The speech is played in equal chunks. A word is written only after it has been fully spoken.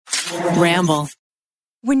Ramble.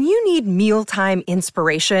 When you need mealtime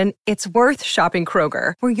inspiration, it's worth shopping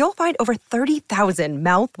Kroger, where you'll find over 30,000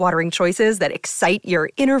 mouth-watering choices that excite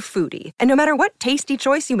your inner foodie. And no matter what tasty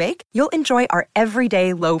choice you make, you'll enjoy our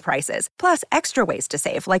everyday low prices, plus extra ways to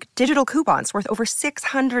save, like digital coupons worth over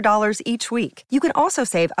 $600 each week. You can also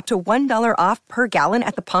save up to $1 off per gallon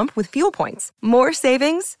at the pump with fuel points. More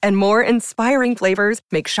savings and more inspiring flavors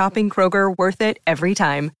make shopping Kroger worth it every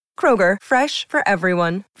time. Kroger, fresh for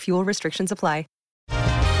everyone. Fuel restrictions apply.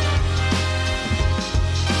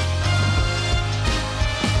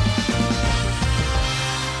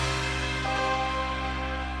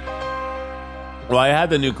 Well, I had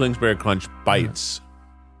the new Kingsbury Crunch Bites.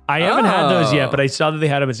 I haven't had those yet, but I saw that they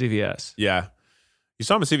had them at CVS. Yeah. You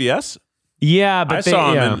saw them at CVS? Yeah, but I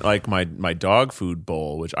saw them in like my dog food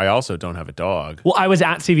bowl, which I also don't have a dog. Well, I was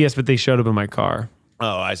at CVS, but they showed up in my car.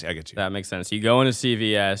 Oh, I see. I get you. That makes sense. You go into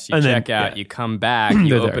CVS, you And then, check out, yeah. you come back, you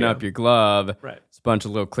They're open there, up yeah. your glove. Right. It's a bunch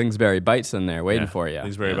of little Kingsbury bites in there waiting for you.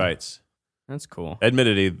 Kingsbury Bites. That's cool.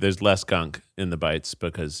 Admittedly, there's less gunk in the bites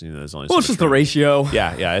because there's only. Well, so it's much just the room. ratio.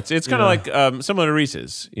 Yeah. It's kind of like similar to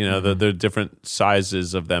Reese's. The different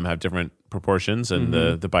sizes of them have different proportions, and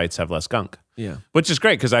the bites have less gunk. Yeah. Which is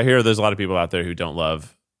great because I hear there's a lot of people out there who don't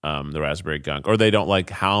love the raspberry gunk, or they don't like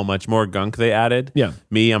how much more gunk they added. Yeah.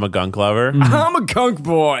 Me, I'm a gunk lover. I'm a gunk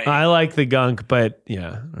boy. I like the gunk, but yeah,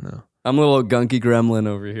 I don't know. I'm a little gunky gremlin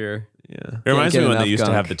over here. Yeah. It reminds get me when enough they used to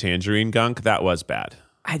gunk. have the tangerine gunk. That was bad.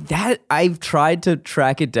 I've tried to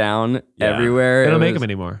track it down Yeah. everywhere. They don't It make was- them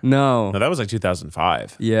anymore. No. No, that was like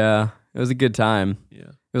 2005. Yeah. It was a good time. Yeah.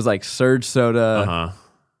 It was like Surge Soda, Uh-huh.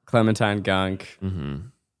 Clementine Gunk. Mm-hmm.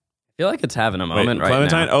 I feel like it's having a moment right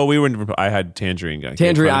Clementine? now. Oh, we were. I had tangerine gunk.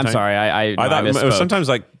 Tangerine. I'm Clementine? sorry. I thought it was misspoke. sometimes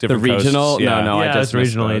like different The regional? coasts. Yeah. No, I yeah, just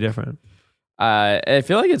it's regionally misspoke. different. I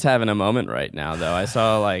feel like it's having a moment right now, though. I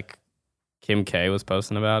saw like Kim K was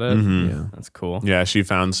posting about it. Mhm. Yeah. That's cool. Yeah, she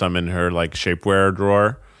found some in her like shapewear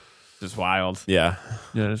drawer. Just wild. Yeah.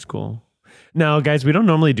 Yeah, that's cool. Now, guys, we don't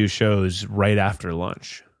normally do shows right after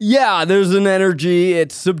lunch. Yeah, there's an energy.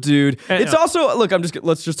 It's subdued. And- It's also look.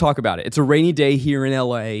 Let's just talk about it. It's a rainy day here in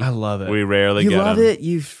LA. I love it. We rarely You get love them. it?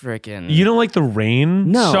 You freaking. You don't like the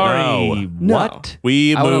rain? No. Sorry. No. What?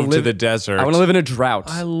 We I wanna moved to live- the desert. I want to live in a drought.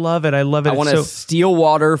 I love it. I love it. I want It's to steal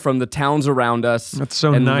water from the towns around us. That's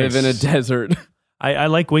so and nice. live in a desert. I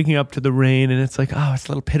like waking up to the rain and it's like, oh, it's a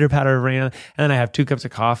little pitter patter of rain. And then I have 2 cups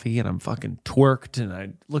of coffee and I'm fucking twerked and I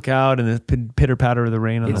look out and the pitter patter of the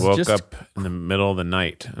rain. On It's the, I woke just- up in the middle of the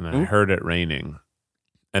night and I heard it raining.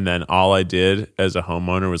 And then all I did as a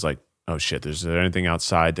homeowner was like, oh shit, is there anything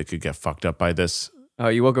outside that could get fucked up by this? Oh,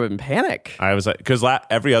 you woke up in panic. I was like, because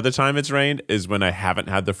every other time it's rained is when I haven't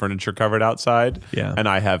had the furniture covered outside. Yeah. And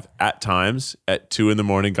I have at times at 2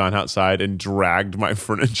 a.m. gone outside and dragged my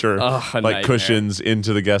furniture, Oh, a like nightmare. cushions,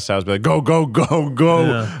 into the guest house. Be like, go, go, go, go.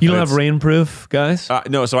 Yeah. You don't And have it's- rainproof, guys?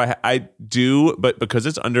 No, so I do, but because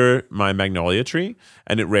it's under my magnolia tree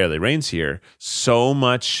and it rarely rains here, so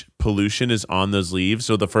much pollution is on those leaves.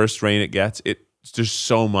 So the first rain it gets, there's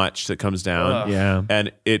so much that comes down. Yeah.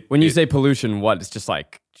 And When you say pollution, what? It's just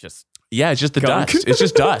yeah, it's just the Gunk. dust. It's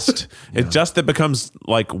just dust. It's dust that becomes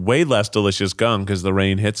like way less delicious gum because the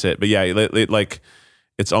rain hits it. But yeah, like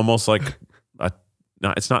it's almost like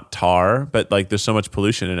it's not tar, but like there's so much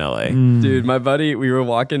pollution in LA. Dude, my buddy, we were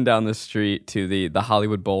walking down the street to the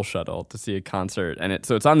Hollywood Bowl Shuttle to see a concert, and it's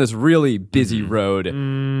on this really busy road.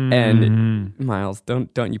 And Miles,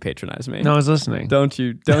 don't you patronize me? No, I was listening. Don't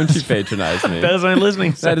you patronize me? That is my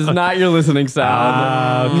listening That is not your listening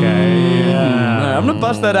sound. Okay. Yeah. All right, I'm gonna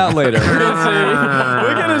bust that out later.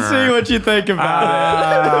 We're gonna see what you think about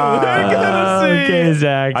it. We're gonna see. Okay,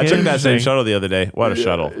 Zach. I took that same Interesting. shuttle the other day. What a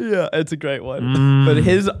shuttle. Yeah, it's a great one. But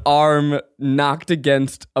his arm knocked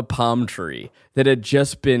against a palm tree that had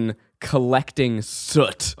just been collecting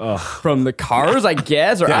soot from the cars, I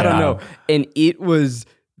guess, or I don't know. And it was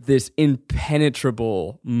this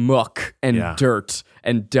impenetrable muck and Yeah. dirt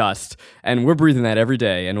and dust. And we're breathing that every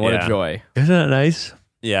day. And what Yeah. a joy. Isn't that nice?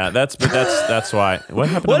 Yeah, that's why. What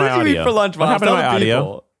happened What to my did you audio? eat for lunch, What Miles? happened to Tell my the audio?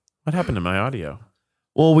 people. What happened to my audio?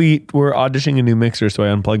 Well, we were auditioning a new mixer, so I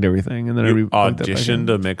unplugged everything. And then I You replugged that back auditioned in.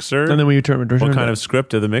 a mixer? And then we returned What it. kind of script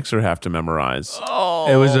did the mixer have to memorize?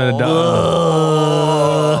 It was a...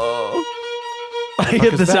 I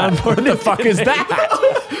hit the soundboard. What the fuck is that?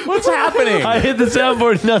 What's happening? I hit the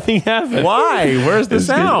soundboard. Nothing happened. Why? Where's the It's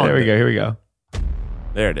good. sound? There we go. Here we go.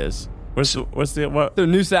 There it is. What's the what? The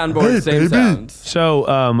new soundboard, same sounds. So,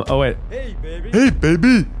 oh wait. Hey, baby. Hey,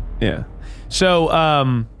 baby. Yeah. So,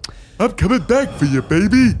 I'm coming back for you,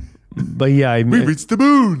 baby. but yeah, We reached the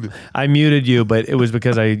moon. I muted you, but it was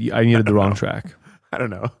because I muted the wrong track. I don't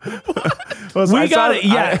know. We got it.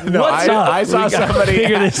 Yeah. What's up? I saw We gotta somebody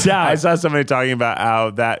figure this out. I saw somebody talking about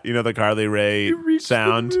how that the Carly Rae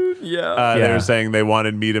sound. Yeah. They Yeah. were saying they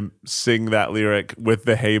wanted me to sing that lyric with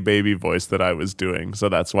the "Hey Baby" voice that I was doing, so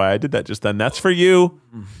that's why I did that just then. That's for you,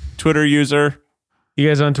 Twitter user. You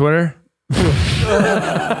guys on Twitter?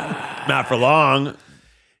 Not for long.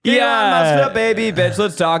 Elon Musk, baby, bitch.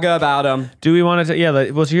 Let's talk about him. Do we want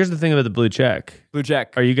to? Well, so here's the thing about the blue check. Blue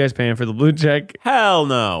check. Are you guys paying for the blue check? Hell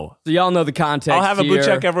no. So y'all know the context. I'll have a blue here.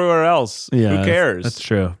 check everywhere else. Who cares? That's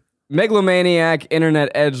true. Megalomaniac,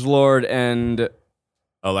 internet edgelord, and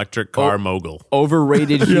Electric car mogul.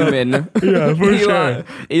 overrated human. Yeah, for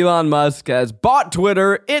Elon Musk has bought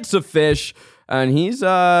Twitter. It's a fish. And he's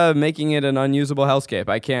making it an unusable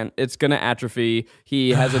hellscape. It's going to atrophy.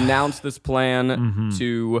 He has announced this plan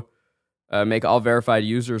to make all verified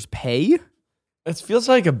users pay. It feels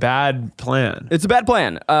like a bad plan. It's a bad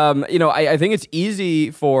plan. I think it's easy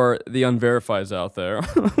for the unverifieds out there.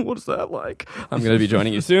 What's that like? I'm going to be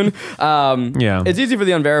joining you soon. Yeah. It's easy for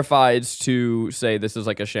the unverifieds to say this is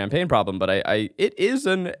like a champagne problem, but it is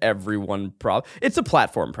an everyone problem. It's a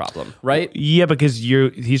platform problem, right? Yeah, because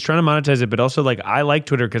he's trying to monetize it, but also like I like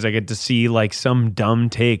Twitter because I get to see like some dumb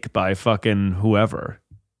take by fucking whoever.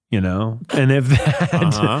 And if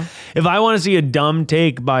if I want to see a dumb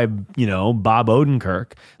take by, Bob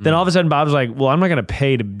Odenkirk, then all of a sudden Bob's like, well, I'm not going to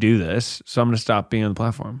pay to do this, so I'm going to stop being on the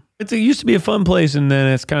platform. It used to be a fun place, and then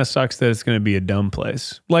it kind of sucks that it's going to be a dumb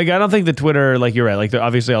place. Like, I don't think the Twitter, like, you're right, like,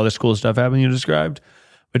 obviously all this cool stuff happened you described,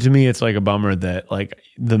 but to me, it's like a bummer that, like,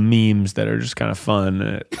 the memes that are just kind of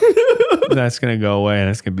fun, that's going to go away, and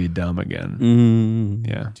it's going to be dumb again.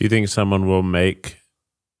 Yeah. Do you think someone will make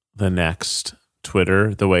the next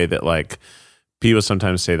Twitter the way that like people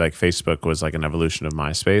sometimes say like Facebook was like an evolution of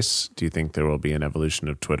MySpace? Do you think there will be an evolution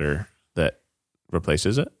of Twitter that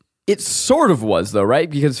replaces it? It sort of was though, right?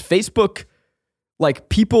 Because Facebook, like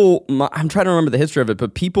people, I'm trying to remember the history of it,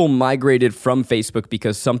 but people migrated from Facebook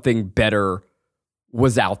because something better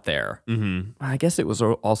was out there. I guess it was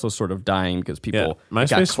also sort of dying because people got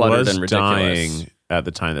MySpace cluttered was and ridiculous. dying at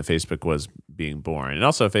the time that Facebook was being born, and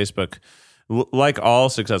also Facebook, like all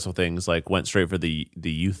successful things, like went straight for the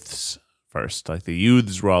youths first. Like the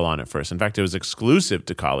youths were all on it first. In fact, it was exclusive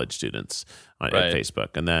to college students at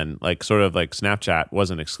Facebook. And then like sort of like Snapchat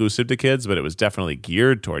wasn't exclusive to kids, but it was definitely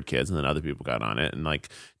geared toward kids. And then other people got on it. And like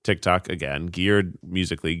TikTok, again,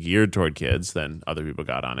 musically geared toward kids. Then other people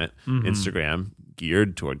got on it. Instagram,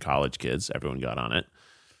 geared toward college kids. Everyone got on it.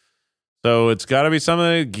 So it's got to be something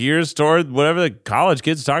that gears toward whatever the college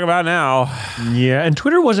kids talk about now. Yeah, and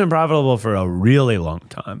Twitter wasn't profitable for a really long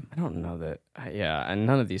time. I don't know that. And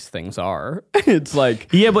none of these things are. It's like,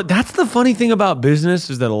 yeah, but that's the funny thing about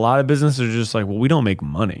business is that a lot of businesses are just like, well, we don't make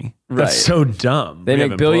money. That's so dumb. they We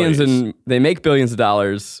make have billions employees. of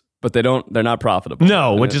dollars, but they're not profitable.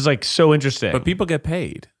 No, which is like so interesting. But people get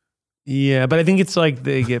paid. Yeah, but I think it's like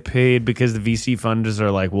they get paid because the VC funders are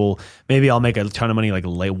like, well, maybe I'll make a ton of money like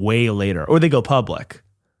way later, or they go public,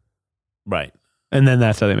 Right. and then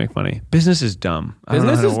that's how they make money. Business is dumb. I don't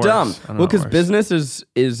know Business how is it dumb. works. I don't know Well, how it because works. business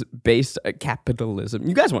is based on capitalism.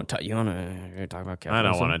 You guys want to talk? You want to talk about I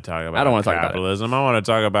capitalism? don't want to talk about I don't wanna talk about it. capitalism. I want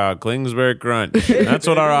to talk about Kingsbury Crunch. That's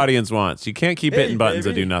what our audience wants. You can't keep hitting buttons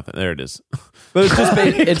that do nothing. There it is. But it's just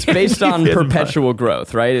it's based on perpetual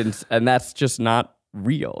growth, right? And that's just not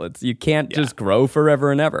real. You can't just grow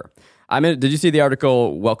forever and ever. Did you see the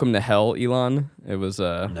article "Welcome to Hell, Elon"? It was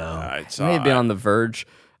I it saw may have been it. on The Verge,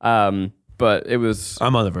 but it was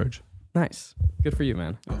I'm on the verge, nice. Good for you,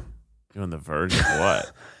 man. You're on the verge of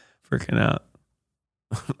what? freaking out.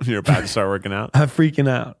 You're about to start working out? I'm freaking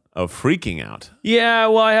out. Oh, freaking out. Yeah,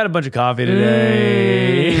 well, I had a bunch of coffee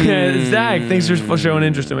today. Zach, thanks for showing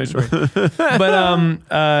interest in my story.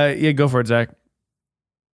 But yeah, go for it, Zach.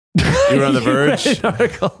 You were on the verge?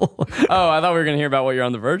 Article. Oh, I thought we were going to hear about what you're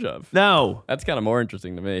on the verge of. No, That's kind of more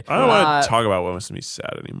interesting to me. I don't want to talk about what makes me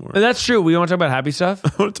sad anymore. that's true. We want to talk about happy stuff.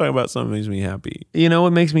 I want to talk about something that makes me happy. You know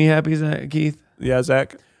what makes me happy, Keith? Yeah,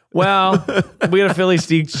 Zach? Well, we had a Philly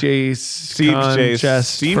Steve Chase. Steve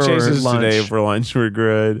chases today for lunch were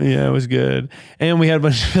good. Yeah, it was good. And we had a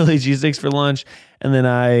bunch of Philly cheesesteaks for lunch. And then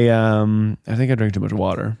I think I drank too much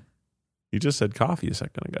water. You just said coffee a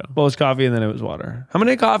second ago. Well, it was coffee and then it was water. How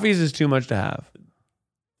many coffees is too much to have?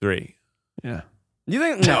 3. Yeah. You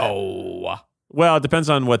think? No. Well, it depends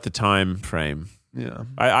on what the time frame. Yeah.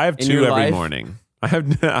 I have In 2 your every life? morning. I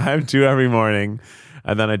have 2 every morning,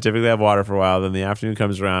 and then I typically have water for a while. Then the afternoon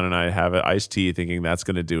comes around, and I have an iced tea, thinking that's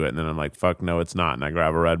going to do it. And then I'm like, "Fuck, no, it's not." And I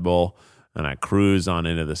grab a Red Bull, and I cruise on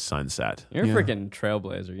into the sunset. You're a freaking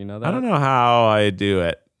trailblazer. You know that? I don't know how I do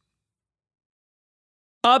it.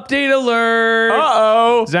 Update alert.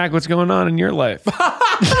 Uh-oh. Zach, what's going on in your life?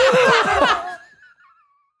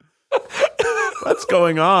 What's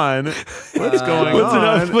going on? What's going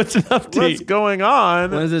on? What's an update? What's going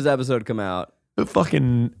on? When does this episode come out?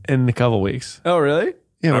 Fucking in a couple weeks. Oh, really?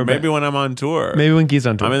 Yeah, Or maybe when I'm on tour. maybe when Keith's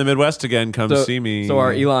on tour. I'm in the Midwest again. Come see me. So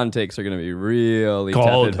our Elon takes are going to be really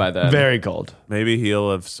cold tepid by then. Very cold. Maybe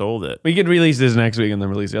he'll have sold it. We could release this next week and then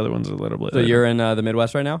release the other ones a little bit. So later. you're in the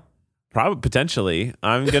Midwest right now? Probably potentially.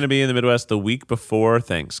 I'm going to be in the Midwest the week before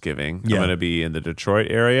Thanksgiving. Yeah. I'm going to be in the Detroit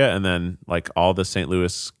area, and then like all the St.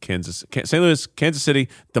 Louis, Kansas City,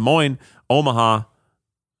 Des Moines, Omaha,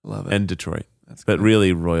 Love it. and Detroit. But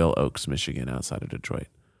really, Royal Oaks, Michigan, outside of Detroit.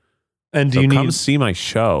 And do So you come need? see my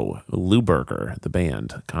show, Lou Berger, the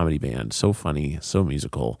band, comedy band. So funny, so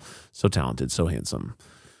musical, so talented, so handsome.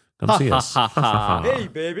 Come see us. Hey,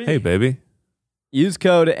 baby. Hey, baby. Use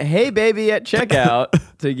code HeyBaby at checkout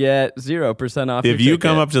to get 0% off. If your you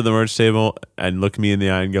come ticket. up to the merch table and look me in the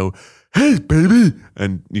eye and go, "Hey, baby,"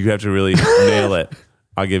 and you have to really nail it,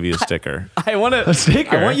 I'll give you a sticker. I want A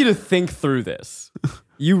sticker? I want you to think through this.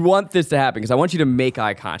 You want this to happen because I want you to make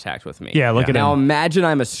eye contact with me. Yeah, look at now him. imagine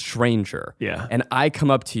I'm a stranger. Yeah. And I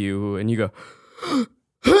come up to you and you go,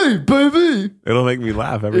 "Hey, baby." It'll make me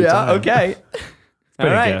laugh every Yeah. time. Okay. All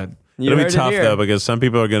Pretty right. good. You It'll be heard it tough here. though because some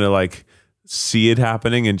people are gonna like see it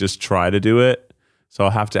happening and just try to do it. So I'll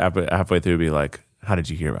have to halfway through be like, "How did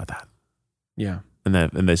you hear about that?" Yeah. And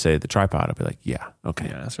they say the tripod. I'll be like, "Yeah, okay."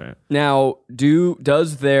 Yeah, that's right. Now,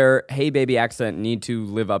 does their "Hey, baby" accent need to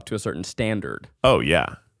live up to a certain standard? Oh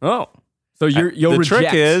yeah. Oh, so you'll the reject.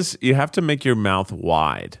 trick is you have to make your mouth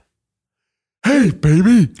wide. Hey,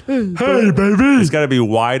 baby. Hey, baby. It's got to be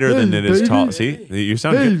wider than it is tall. See, you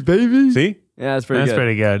sound Hey, good. baby. See, Yeah, that's pretty That's good.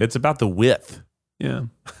 pretty good. it's about the width. Yeah.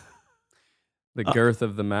 The girth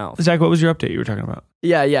of the mouth. Zach, what was your update you were talking about?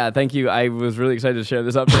 Yeah. Thank you. I was really excited to share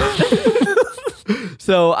this update.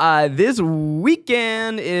 So this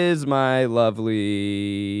weekend is my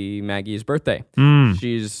lovely Maggie's birthday.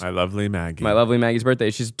 She's My lovely Maggie. my lovely Maggie's birthday.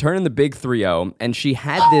 She's turning the big 3-0, and she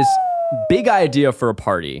had this big idea for a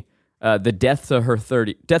party. The death to her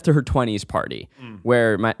 20s party,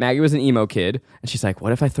 where Maggie was an emo kid, and she's like,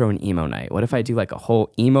 "What if I throw an emo night? What if I do like a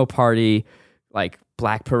whole emo party, like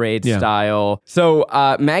Black Parade style?" So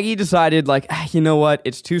Maggie decided, like, you know what?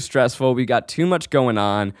 It's too stressful. We got too much going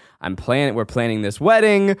on. We're planning this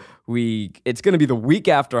wedding. It's gonna be the week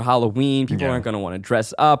after Halloween. People aren't gonna want to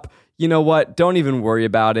dress up. You know what? Don't even worry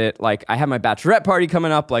about it. Like, I have my bachelorette party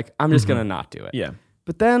coming up. Like, I'm just gonna not do it. Yeah.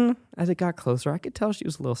 But then, as it got closer, I could tell she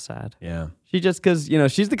was a little sad. Yeah. She just, because,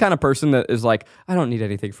 she's the kind of person that is like, I don't need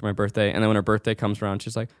anything for my birthday. And then when her birthday comes around,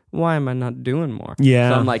 she's like, why am I not doing more? Yeah.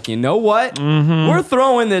 So I'm like, you know what? We're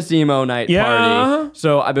throwing this emo night party.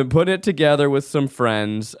 So I've been putting it together with some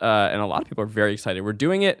friends, and a lot of people are very excited. We're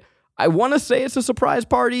doing it. I want to say it's a surprise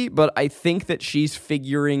party, but I think that she's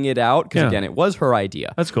figuring it out because, again, it was her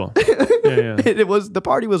idea. That's cool. Yeah. The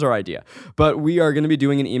party was our idea, but we are going to be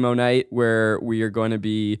doing an emo night where we are going to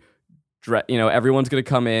be, everyone's going to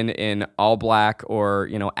come in all black or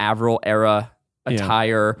Avril era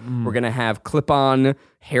attire. We're going to have clip-on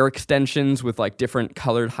hair extensions with like different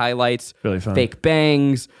colored highlights, Really fun. fake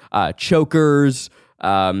bangs, chokers,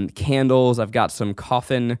 candles. I've got some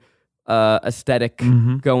coffin aesthetic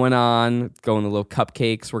going on, the little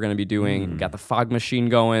cupcakes. We're going to be doing, got the fog machine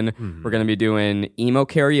going. We're going to be doing emo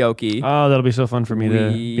karaoke. Oh, that'll be so fun for me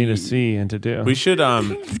to see and to do. We should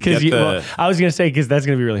Because I was gonna say because that's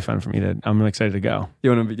gonna be really fun for me to. I'm excited to go.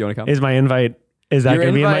 You want to come? Is my invite? Is that Your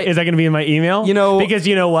gonna be in my? invite- Is that gonna be in my email? Because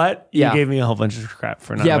you know what? Yeah. You gave me a whole bunch of crap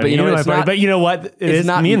for not. Yeah, but inviting you know to what? my It's party. not- But you know what? It it's is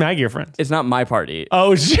not- me and Maggie are friends. It's not my party.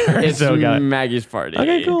 Oh sure. It's So got it. Maggie's party.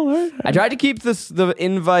 Okay, cool. All right. I tried to keep the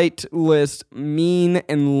invite list mean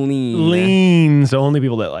and lean. Lean. So only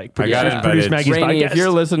people that like I got produce invited. Maggie's Rainey, podcast. if you're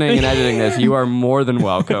listening and editing this, you are more than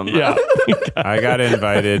welcome. yeah. I got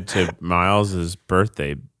invited to Miles's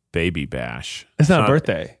birthday baby bash. It's not a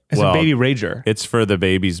birthday. It's well, a baby rager. It's for the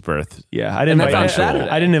baby's birth. Yeah, I didn't that's invite on Saturday.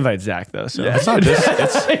 I didn't invite Zach though. So That's not this.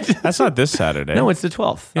 That's not this Saturday. no, it's the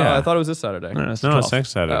 12th. Oh, Yeah. I thought it was this Saturday. No, it's the no, 12th. it's next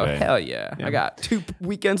Oh, Saturday. hell yeah. I got 2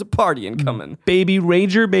 weekends of partying coming. Baby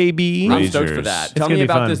rager, baby. I'm stoked for Ragers. that. It's Tell gonna me be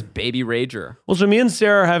about fun. this baby rager. Well, so me and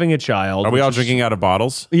Sarah are having a child. Are we all which is- drinking out of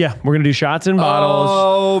bottles? Yeah, we're gonna do shots in bottles.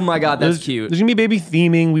 Oh my God, that's There's cute. gonna be baby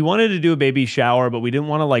theming. We wanted to do a baby shower, but we didn't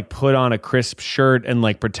want to like put on a crisp shirt and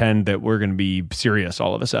like pretend that we're gonna be serious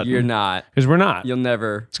all of a sudden. You're not. because we're not. You'll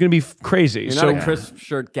never. It's gonna be crazy. You're so not a crisp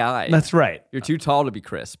shirt guy. that's right. You're too tall to be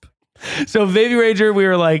crisp. So baby rager, we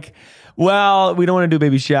were like, well, we don't want to do a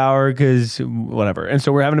baby shower because whatever. And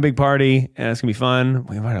so we're having a big party and it's gonna be fun.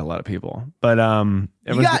 We invited a lot of people, but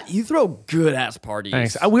You throw good ass parties.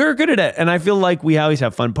 Thanks. We were good at it, and I feel like we always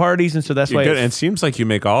have fun parties, and so that's why. Good. And it seems like you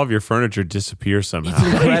make all of your furniture disappear somehow.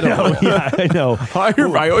 Incredible. I know.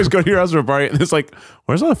 I always go to your house for a party, and it's like,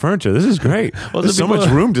 where's all the furniture? This is great. Well, there's so much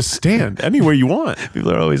room to stand anywhere you want.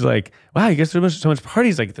 People are always like, wow, you get so much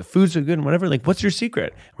parties, like the food's so good and whatever. Like, what's your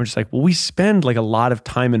secret? And we're just like, well, we spend like a lot of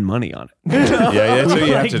time and money on it. Yeah, that's what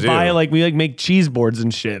you have to do. We make cheese boards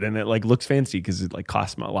and shit, and it like looks fancy because it like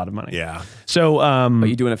costs a lot of money. Yeah. So, are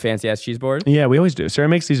you doing a fancy ass cheese board? Yeah, we always do. Sarah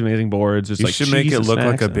makes these amazing boards. It's You like should make cheese it and look like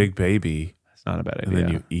snacks a big baby, It's not a bad and idea.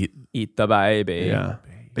 then you Eat the baby. Yeah.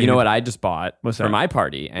 You know what I just bought What's for that? my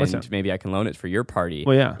party, What's and that? maybe I can loan it for your party.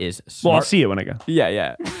 Well, yeah. Is Well, I'll smart, see it when I go.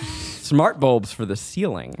 yeah. Smart bulbs for the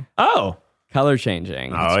ceiling. Oh. Color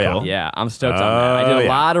changing. Oh, yeah. cool. Yeah, I'm stoked on that. I did a yeah.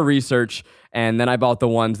 lot of research, and then I bought the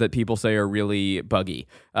ones that people say are really buggy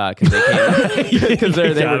because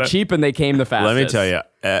they were cheap and they came the fastest. Let me tell you,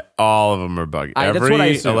 all of them are buggy. That's what I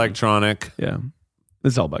Every assumed. electronic, Yeah.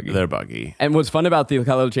 It's all buggy. they're buggy. And what's fun about the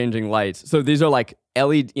color changing lights? So these are like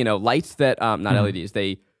LED, lights that not Mm-hmm. LEDs.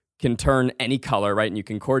 They can turn any color, right? And you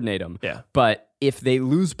can coordinate them. Yeah. But if they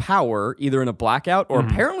lose power, either in a blackout or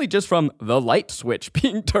apparently just from the light switch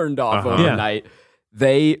being turned off overnight,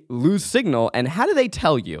 they lose signal. And how do they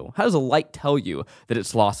tell you? How does a light tell you that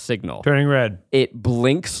it's lost signal? Turning red. It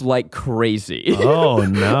blinks like crazy. Oh,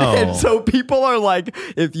 no. And so people are like,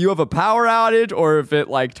 if you have a power outage or if it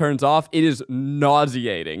like turns off, it is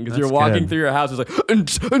nauseating because you're That's walking good. through your house. It's like,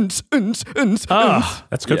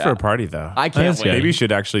 That's good Yeah. for a party, though. I can't That's wait. good. Maybe you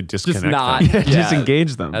should actually disconnect not. them. Yeah.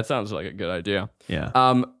 Disengage them. That sounds like a good idea. Yeah.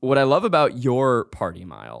 What I love about your party,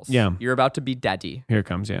 Miles. Yeah. You're about to be daddy, Here it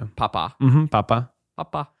comes, yeah. papa, Papa.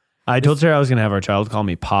 papa. I told Sarah I was going to have our child call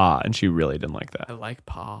me Pa, and she really didn't like that. I like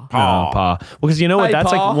pa. No, Pa. Well, because you know what? Hi,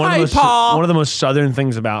 That's Pa. like one Hi, of Pa. the most Southern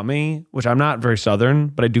things about me, which I'm not very Southern,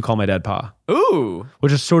 but I do call my dad Pa, Ooh,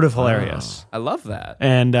 which is sort of hilarious. I love that.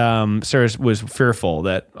 And Sarah was fearful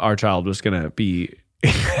that our child was going to be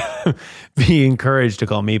be encouraged to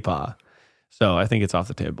call me Pa. So I think it's off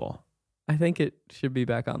the table. I think it should be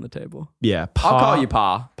back on the table. Yeah, Pa. I'll call you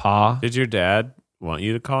pa. Pa. Did your dad want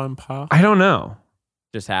you to call him Pa? I don't know.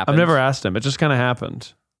 Just happened. I've never asked him. It just kind of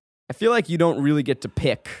happened. I feel like you don't really get to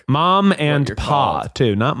pick. Mom and you're Pa called.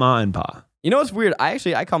 too, not Ma and Pa. You know what's weird? I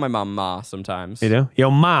call my mom Ma sometimes. You do?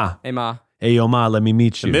 Yo, Ma. Hey Ma. Hey, yo, Ma, let me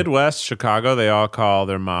meet The you. Midwest, Chicago, they all call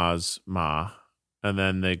their ma's Ma, and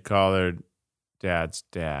then they call their dad's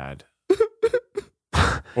dad.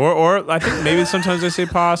 or I think maybe sometimes they say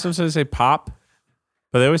Pa, sometimes they say Pop,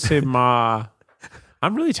 but they always say Ma.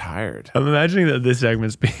 I'm really tired. I'm imagining that this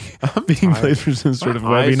segment's being played for some sort of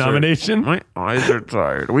Webby nomination. My eyes are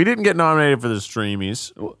tired. We didn't get nominated for the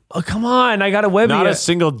Streamies. Oh, come on. I got a Webby. Not a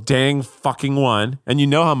single dang fucking one. And you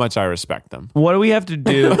know how much I respect them. What do we have to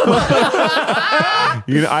do?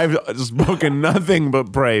 I've spoken nothing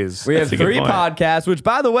but praise. We have That's a good 3 point. podcasts, which,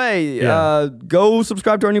 by the way, Yeah. go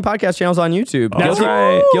subscribe to our new podcast channels on YouTube. That's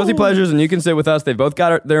right. Guilty Pleasures and You Can Sit With Us. They've both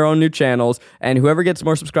got their own new channels. And whoever gets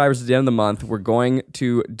more subscribers at the end of the month, we're going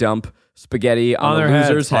to dump spaghetti on the their heads.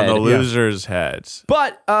 loser's on head. the loser's heads.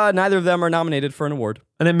 But neither of them are nominated for an award.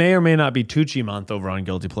 And it may or may not be Tucci month over on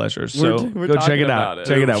Guilty Pleasures. So We're go check talking it about out. it.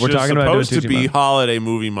 Check it out. We're It was talking about doing supposed to Tucci be month. holiday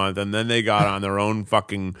movie month, and then they got on their own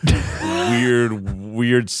fucking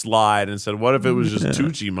weird slide and said, "What if it was just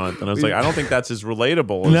Tucci month?" And I was like, "I don't think that's as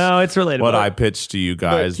relatable as No, it's relatable. what I pitched to you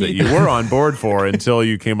guys But that you were on board for until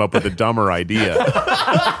you came up with a dumber idea."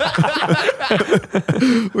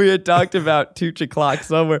 We had talked about Tucci Clock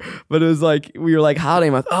somewhere, but it was like, we were like, holiday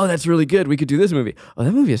month. Oh, that's really good. We could do this movie. Oh,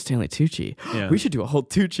 that movie is Stanley Tucci. Yeah. We should do a whole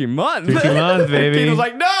Tucci month. Tucci month, baby. Pete was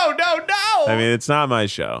like, no. I mean, it's not my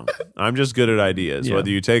show. I'm just good at ideas. Yeah. Whether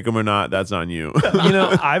you take them or not, that's on you. You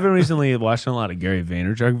know, I've been recently watching a lot of Gary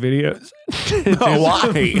Vaynerchuk videos.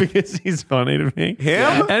 Why? Because he's funny to me.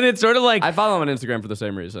 Him? And it's sort of like, I follow him on Instagram for the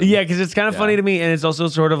same reason. yeah, because it's kind of funny to me, and it's also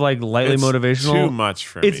sort of like lightly It's motivational. too much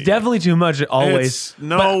for It's me. definitely too much always.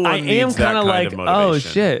 No but one I am needs that kind of kind like, of oh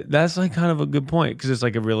motivation. shit, that's like kind of a good point because it's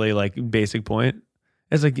like a really like basic point.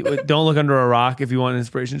 It's like don't look under a rock if you want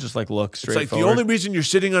inspiration. Just like look straight It's like forward. the only reason you're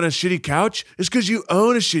sitting on a shitty couch is because you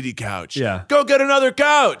own a shitty couch. Yeah. Go get another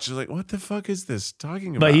couch. It's like, what the fuck is this talking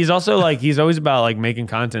about? But he's also like he's always about like making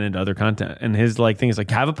content into other content, and his like thing is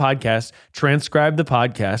like have a podcast, transcribe the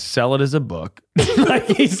podcast, sell it as a book. Like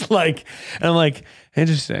he's like, and I'm like,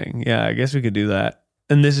 interesting. Yeah, I guess we could do that.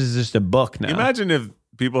 And this is just a book now. Imagine if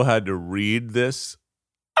people had to read this.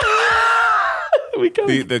 we go.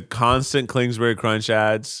 The constant Kingsbury Crunch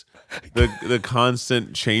ads, the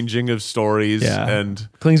constant changing of stories, Yeah. and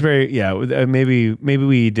Kingsbury, yeah, maybe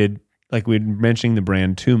we did like we're mentioning the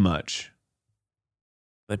brand too much.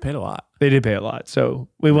 They paid a lot. They did pay a lot. So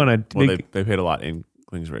we want to. Well, they paid a lot in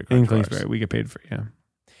Kingsbury. In Kingsbury, we get paid for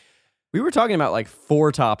We were talking about like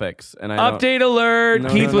 4 topics, and Update alert,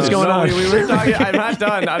 Keith. What's going on? We were talking.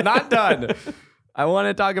 I'm not done. I want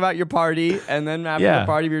to talk about your party, and then after the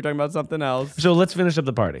party, we were talking about something else. So let's finish up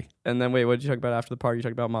the party. And then wait, what did you talk about after the party? You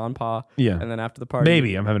talked about Ma and Pa. Yeah. And then after the party,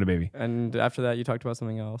 Baby, I'm having a baby. And after that, you talked about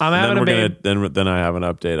something else. I'm having a baby. Then I have an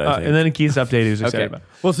update. I think. And then Keith's update. He was excited Okay. about.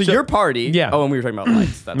 Well, so your party. Yeah. Oh, and we were talking about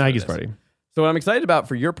lights. That's Maggie's what it is. party. So what I'm excited about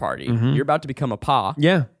for your party, you're about to become a Pa.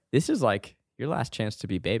 Yeah. This is like your last chance to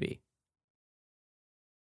be baby.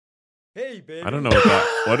 Hey, baby. I don't know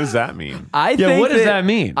what does that mean? I think what does that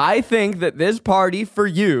mean? I think that this party for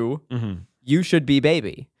you, you should be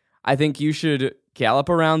baby. I think you should gallop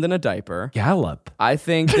around in a diaper. Gallop. I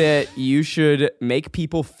think that you should make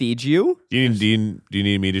people feed you. Do you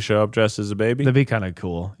need me to show up dressed as a baby? That'd be kind of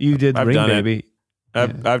cool. You did I've Ring done Baby.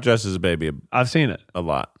 I've dressed as a baby I've seen it. a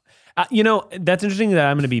lot. That's interesting that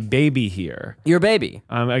I'm going to be baby here. You're baby.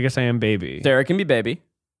 I guess I am baby. Sarah can be baby.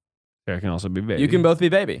 Sarah can also be baby. You can both be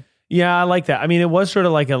baby. Yeah, I like that. I mean, it was sort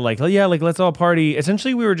of like let's all party.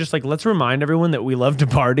 Essentially, we were just like, let's remind everyone that we love to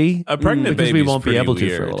party. A pregnant because baby's we won't be pretty able to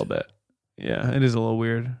for weird. a little bit. Yeah, it is a little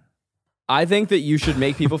weird. I think that you should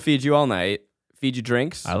make people feed you all night, feed you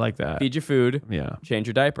drinks, I like that. feed you food, Yeah. change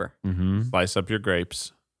your diaper. Mm-hmm. Slice up your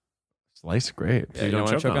grapes. Slice grapes. Yeah, you don't don't want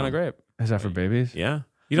to choke choke on on a grape. Is that for babies? Yeah.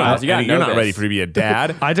 You don't. you gotta you're know not this. ready for to be a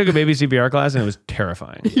dad. I took a baby CPR class and it was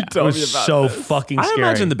terrifying. It told was me about so this. fucking I scary.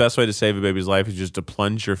 imagine the best way to save a baby's life is just to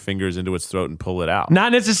plunge your fingers into its throat and pull it out.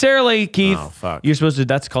 Not necessarily, Keith. Oh, fuck. You're supposed to.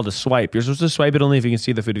 That's called a swipe. You're supposed to swipe it only if you can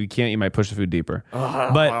see the food. If you can't, you might push the food deeper.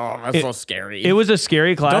 But that's it, so scary. it was a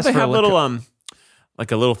scary class. Don't they for have like, little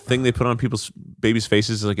like a little thing they put on people's babies'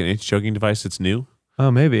 faces, like an anti-choking device that's new? Oh,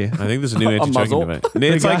 maybe. I think there's a new anti-choking muzzle? device.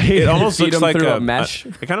 It's like guy- it almost Feed looks 'em like through a a mesh?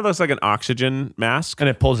 It kind of looks like an oxygen mask, And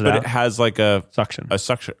it pulls it but out. it has like a Suction.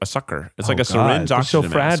 sucker. It's Oh, like a God. syringe They're so oxygen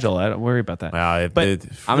mask. fragile. I don't worry about that. Wow, But-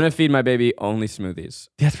 I'm going to feed my baby only smoothies.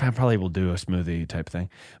 Yes, I probably will do a smoothie type thing.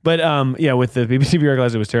 But yeah, with the BBC VR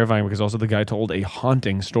class, it was terrifying because also the guy told a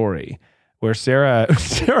haunting story where Sarah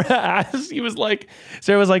asked, Sarah was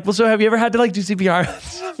like, well, so have you ever had to like do CPR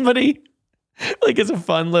on somebody? Like it's a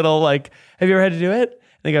fun little like, have you ever had to do it? And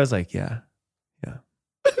the guy was like, yeah.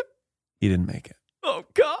 He didn't make it. Oh,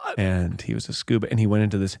 God. And he was a scuba and he went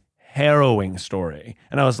into this harrowing story.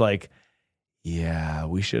 And I was like, yeah,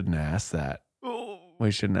 we shouldn't ask that.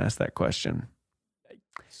 We shouldn't ask that question.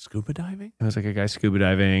 Scuba diving? It was like a guy scuba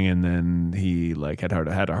diving, and then he like had a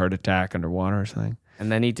heart attack underwater or something.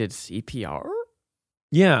 And then he did CPR?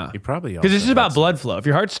 Yeah, He probably because this is also about had some- blood flow. If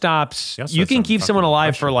your heart stops, He also you had can some keep someone fucking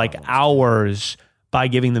alive for pressure like problems. hours by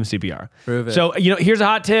giving them CPR. Prove it. So here's a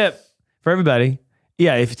hot tip for everybody.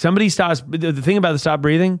 Yeah, if somebody stops, the thing about the stop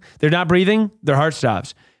breathing, they're not breathing, their heart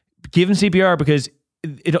stops. Give them CPR because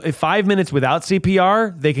if 5 minutes without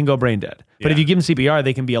CPR, they can go brain dead. But Yeah. if you give them CPR,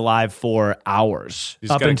 they can be alive for hours You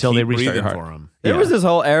just up gotta until they keep restart your breathing heart. for 'em. There Yeah. was this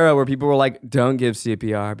whole era where people were like, don't give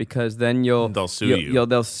CPR because then They'll sue you.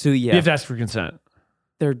 They'll sue you. You have to ask for consent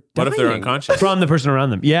They're What if they're dying. unconscious? from the person around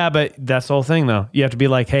them. Yeah, but that's the whole thing, though. You have to be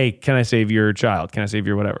like, hey, can I save your child? Can I save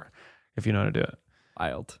your whatever? If you know how to do it.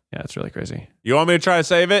 Wild. Yeah, it's really crazy. You want me to try to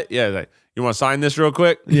save it? Yeah. Like, you want to sign this real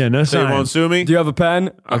quick? Yeah, no So you sign. won't sue me? Do you have a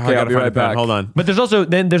pen? I Okay, gotta I'll be find a right pen. back. Hold on. But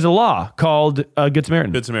there's a law called Good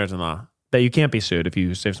Samaritan Good Samaritan law. that you can't be sued if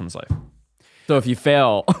you save someone's life. So if you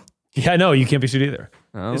fail, Yeah, no, you can't be sued either.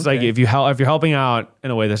 Oh, It's like okay. if you're helping out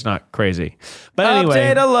in a way that's not crazy. But anyway,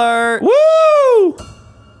 update alert. woo!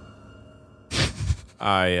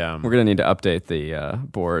 I We're gonna need to update the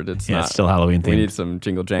board. It's Yeah, not it's still Halloween We themed. need some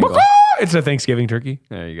jingle jangle. It's a Thanksgiving turkey.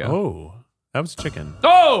 There you go. Oh, that was chicken.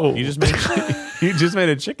 Oh, You just made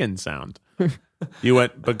a chicken sound. You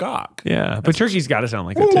went bagok. yeah, but turkey's got to sound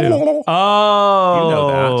like it too. Oh, You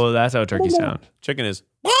know that. That's how turkeys sound. Chicken is.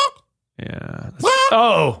 Yeah.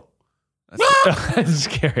 Oh, that's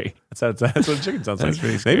scary. That's what chicken sounds That's like.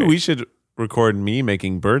 pretty scary. Maybe we should record me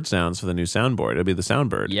making bird sounds for the new soundboard. It'll be the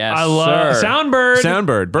soundbird. Yes, I love sir. Soundbird.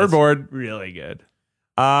 Soundbird. Bird board. Really good.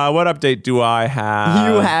 What update do I have?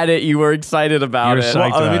 You had it. You were excited about You were it.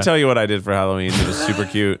 psyched. Well, let me about it. tell you what I did for Halloween. It was super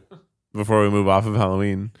cute. Before we move off of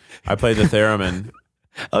Halloween, I played the theremin.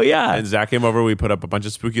 Oh yeah. And Zach came over. We put up a bunch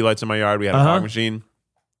of spooky lights in my yard. We had a fog machine.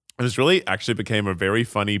 It was really actually became a very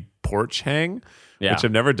funny porch hang, Yeah. which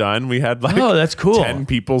I've never done. We had like Oh, that's cool. 10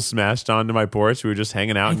 people smashed onto my porch. We were just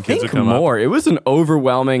hanging out and kids would Think come up. more. It was an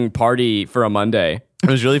overwhelming party for a Monday. It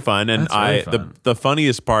was really fun. And That's really fun. the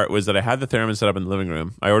funniest part was that I had the theremin set up in the living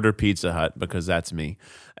room. I ordered Pizza Hut because that's me.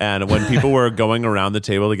 And when people were going around the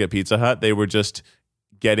table to get Pizza Hut, they were just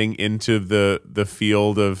getting into the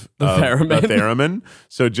field of theremin. the theremin.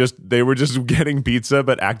 So they were just getting pizza,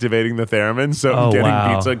 but activating the theremin. So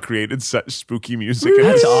getting pizza created such spooky music.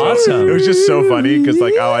 That's awesome. It was just so funny because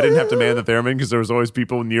I didn't have to man the therein because there was always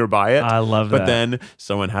people nearby it. I love that. But then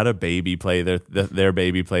someone had a baby play their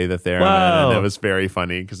baby play the theremin, Whoa. and it was very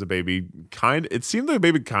funny because it seemed like the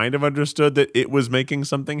baby kind of understood that it was making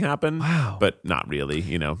something happen. Wow. But not really.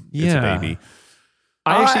 It's a Yeah. baby.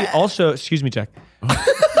 I actually also, excuse me, Jack.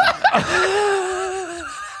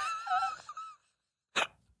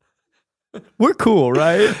 We're cool,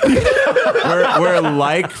 right? We're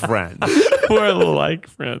like friends. We're like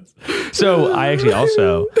friends. So I actually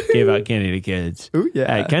also gave out candy to kids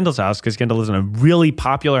at Kendall's house because Kendall lives in a really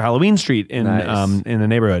popular Halloween street in the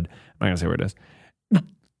neighborhood. I'm not gonna say where it is.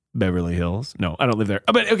 Beverly Hills. No, I don't live there.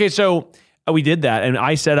 But okay, so we did that, and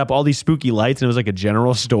I set up all these spooky lights, and it was like a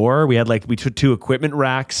general store. We took 2 equipment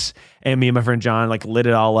racks, and me and my friend John lit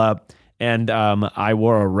it all up, and I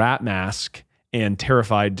wore a rat mask and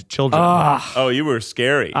terrified children. Oh, you were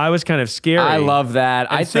scary. I was kind of scary. I love that.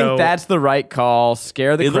 I think that's the right call.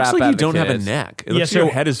 Scare the It crap looks like out you of the don't have a kids. neck. It looks like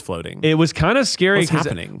your head is floating. It was kind of scary. What's 'cause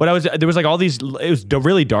happening? There was like all these, it was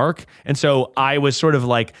really dark. And so I was sort of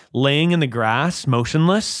like laying in the grass,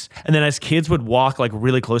 motionless. And then as kids would walk like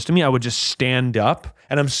really close to me, I would just stand up,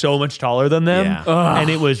 and I'm so much taller than them. Yeah. And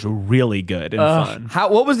it was really good and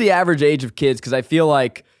fun. What was the average age of kids? Because I feel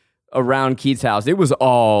like around Keith's house, it was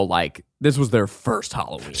all like, this was their first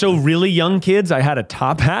Halloween. So really young kids, I had a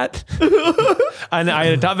top hat. And I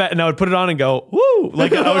had a top hat, and I would put it on and go, woo!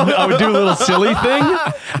 Like I would do a little silly thing.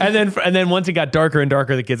 And then once it got darker and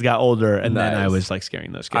darker, the kids got older, and then I was like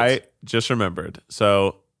scaring those kids. I just remembered.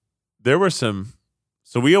 So there were some.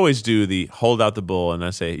 So we always do the hold out the bowl, and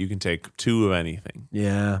I say you can take 2 of anything.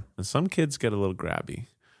 Yeah. And some kids get a little grabby.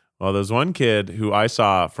 Well, there's one kid who I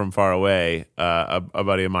saw from far away. A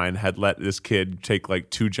buddy of mine had let this kid take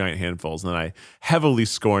like 2 giant handfuls, and then I heavily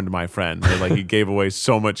scorned my friend. Like he gave away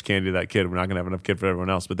so much candy to that kid. We're not gonna have enough kid for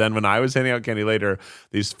everyone else. But then when I was handing out candy later,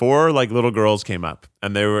 these 4 like little girls came up,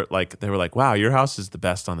 and they were like, "Wow, your house is the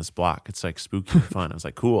best on this block. It's like spooky and fun." I was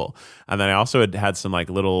like, "Cool." And then I also had some like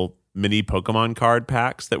little mini Pokemon card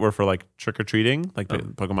packs that were for like trick or treating. Like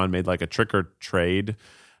Pokemon made like a trick or trade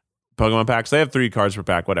Pokemon packs. They have 3 cards per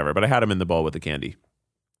pack, whatever. But I had them in the bowl with the candy.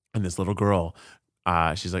 And this little girl,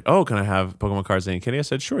 she's like, "Oh, can I have Pokemon cards and candy?" I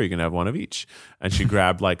said, "Sure, you can have one of each." And she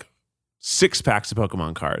grabbed like 6 packs of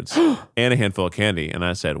Pokemon cards and a handful of candy. And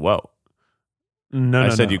I said, "Whoa." I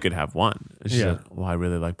said you could have one. And she said, "Well, I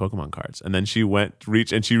really like Pokemon cards." And then she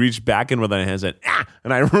reached back in with her hands and said, "Ah!"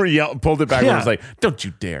 And I pulled it back and was like, "Don't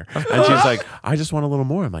you dare!" And she's like, "I just want a little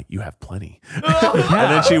more." I'm like, "You have plenty."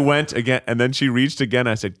 And then she went again, and then she reached again.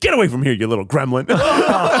 I said, "Get away from here, you little gremlin!"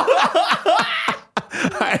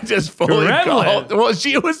 I just fully called. Well,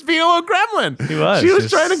 she was being a little gremlin. He was. She was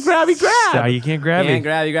trying to grabby grab. No, you can't grab Can't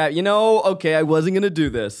me. grab. Okay, I wasn't going to do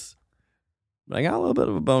this. But I got a little bit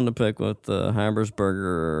of a bone to pick with the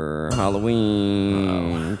Hamburger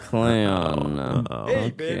Halloween clown.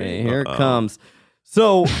 Okay, here it comes.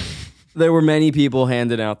 So there were many people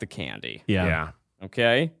handing out the candy. Yeah.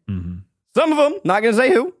 Okay? Mm-hmm. Some of them, not going to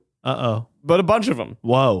say who, Uh-oh. but a bunch of them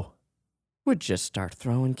Whoa. would just start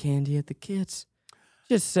throwing candy at the kids.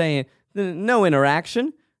 Just saying, no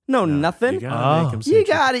interaction, no nothing. You gotta make 'em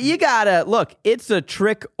say You gotta. Look, it's a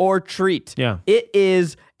trick or treat. Yeah. It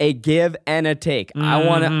is a give and a take.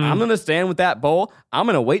 Mm-hmm. I'm gonna stand with that bowl. I'm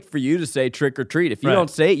gonna wait for you to say trick or treat. If you Right. don't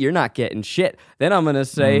say it, you're not getting shit. Then I'm gonna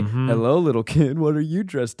say, "Hello, little kid. What are you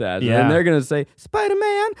dressed as?" Yeah. And then they're gonna say,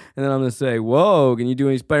 "Spider-Man." And then I'm gonna say, "Whoa, can you do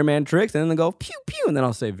any Spider-Man tricks?" And then they'll go, "Pew pew." And then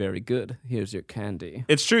I'll say, "Very good. Here's your candy."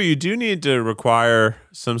 It's true. You do need to require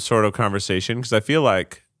some sort of conversation because I feel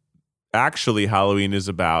like actually Halloween is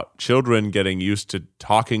about children getting used to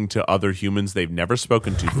talking to other humans they've never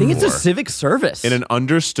spoken to before. I think it's a civic service. In an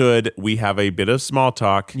understood, we have a bit of small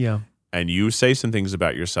talk Yeah. and you say some things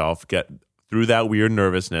about yourself, get through that weird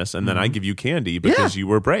nervousness, and then I give you candy because you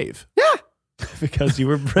were brave. Because you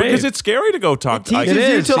were brave. Because it's scary to go talk to teaches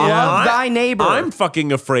you to love thy neighbor. I'm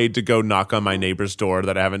fucking afraid to go knock on my neighbor's door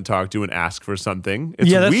that I haven't talked to and ask for something. It's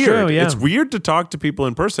Yeah, that's weird. true, yeah. It's weird to talk to people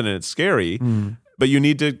in person and it's scary, but you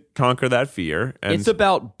need to conquer that fear. And It's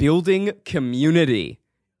about building community.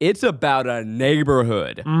 It's about a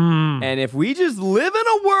neighborhood. And if we just live in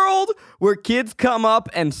a world where kids come up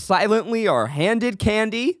and silently are handed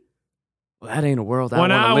candy, well, that ain't a world I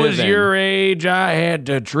want when to I live was in. your age, I had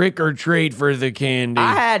to trick or treat for the candy.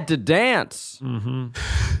 I had to dance. You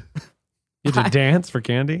had to dance for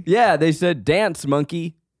candy? Yeah, they said dance,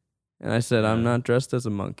 monkey. And I said, I'm not dressed as a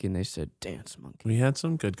monkey. And they said, dance monkey. We had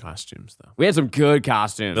some good costumes, though. We had some good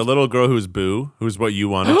costumes. The little girl who's Boo, who's what you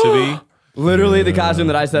wanted to be. Literally the costume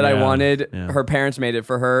that I said I Yeah. wanted. Yeah. Her parents made it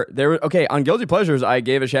for her. Okay, on Guilty Pleasures, I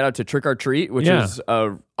gave a shout out to Trick or Treat, which Yeah. is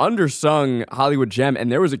a undersung Hollywood gem.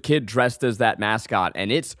 And there was a kid dressed as that mascot,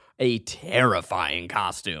 and it's a terrifying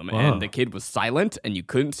costume. Wow. And the kid was silent, and you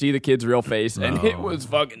couldn't see the kid's real face, and it was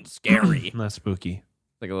fucking scary. Not spooky.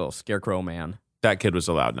 Like a little scarecrow man. That kid was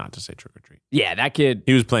allowed not to say trick or treat. Yeah, that kid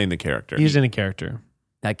He was playing the character. He's in a character.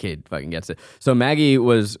 That kid fucking gets it. So Maggie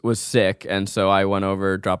was sick, and so I went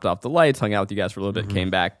over, dropped off the lights, hung out with you guys for a little bit, came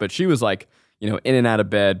back. But she was like, in and out of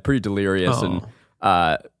bed, pretty delirious, and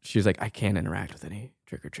she was like, I can't interact with any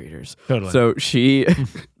trick or treaters. Totally. So she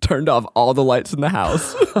turned off all the lights in the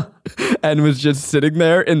house and was just sitting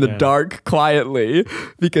there in the dark quietly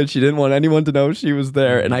because she didn't want anyone to know she was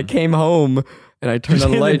there. And I came home and I turned on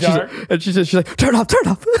the in the light, dark? and she's like, turn off.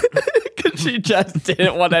 Because she just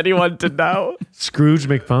didn't want anyone to know. Scrooge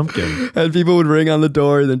McPumpkin. And people would ring on the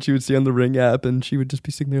door, and then she would see on the Ring app, and she would just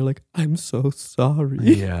be sitting there like, I'm so sorry.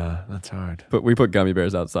 Yeah, that's hard. But we put gummy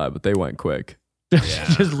bears outside, but they went quick.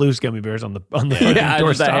 Just loose gummy bears on the fucking Yeah,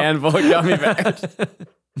 just a doorstop. handful of gummy bears.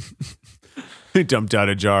 He dumped out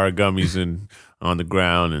a jar of gummies on the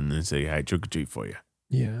ground and then say, hey, trick or treat for you.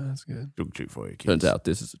 Yeah, that's good. Trick or treat for you, kids. Turns out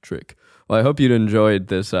this is a trick. Well, I hope you'd enjoyed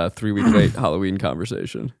this 3-week late Halloween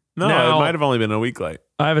conversation. No, Now- it might have only been a week late.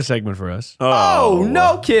 I have a segment for us. Oh,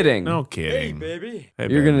 no kidding. No kidding. baby. Hey, You're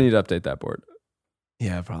baby. going to need to update that board.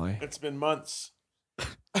 Yeah, probably. It's been months.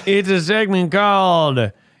 It's a segment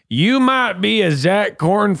called You Might Be a Zach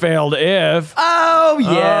Cornfield If. Oh,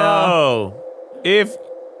 yeah. Oh, if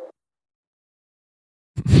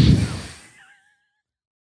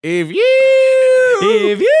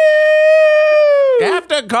you have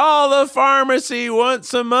to call the pharmacy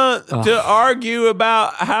once a month to argue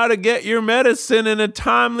about how to get your medicine in a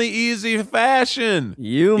timely, easy fashion.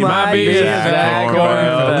 You might be Zach Zach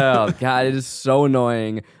Cornfield. Cornfield. God, it is so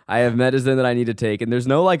annoying. I have medicine that I need to take, and there's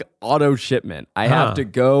no like auto shipment. I have to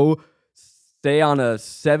go stay on a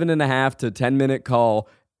 7.5 to 10 minute call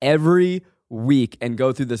every week and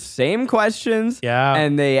go through the same questions. Yeah.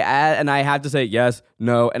 And they add, and I have to say yes,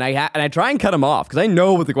 no, and I try and cut them off because I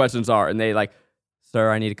know what the questions are, and they like,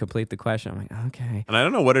 sir, I need to complete the question. I'm like, okay. And I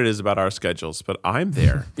don't know what it is about our schedules, but I'm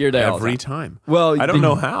there You're there all the every time. Well, I don't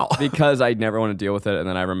know how. because I never want to deal with it, and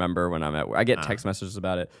then I remember when I'm at work. I get text messages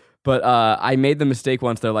about it. But I made the mistake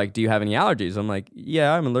once. They're like, do you have any allergies? I'm like,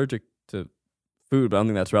 yeah, I'm allergic to food, but I don't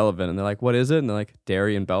think that's relevant. And they're like, what is it? And they're like,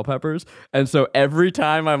 dairy and bell peppers. And so every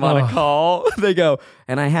time I'm on a call, they go,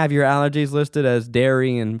 and I have your allergies listed as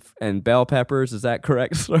dairy and bell peppers. Is that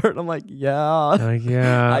correct, sir? And I'm like, yeah.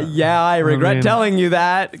 Yeah. I regret mean, telling you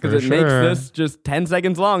that because for it makes sure. this just 10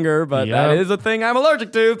 seconds longer, but that Yep. is a thing I'm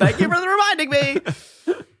allergic to. Thank you for reminding me.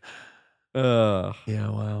 Yeah,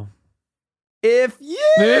 wow. If you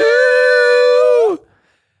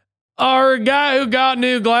Our guy who got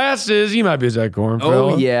new glasses, you might be a Zach Cornfield.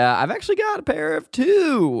 Oh, yeah. I've actually got a pair of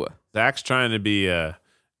two. Zach's trying to be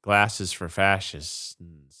glasses for fascists.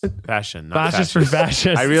 Fashion, not Fascist for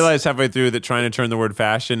fascists. I realized halfway through that trying to turn the word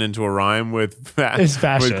fashion into a rhyme with It's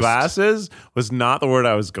fascist. with glasses was not the word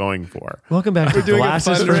I was going for. Welcome back to doing a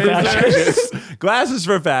Glasses for fundraiser. Fascists. Glasses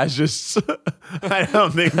for fascists. I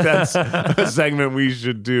don't think that's a segment we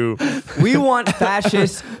should do. We want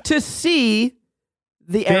fascists to see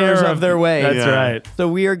the errors of their ways. That's Yeah. right. So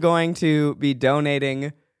we are going to be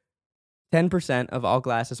donating 10% of all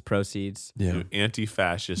glasses proceeds. To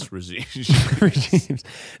anti-fascist regime. Regimes.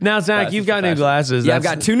 Now, Zach, Glasses you've got for new fashion. glasses. Yeah, I've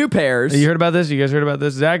got two new pairs. You heard about this? You guys heard about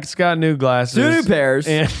this? Zach's got new glasses. Two new pairs.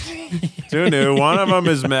 And Two new. One of them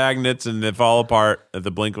is magnets and they fall apart at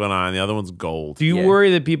the blink of an eye, and the other one's gold. do you Yeah.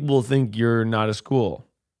 worry that people will think you're not as cool?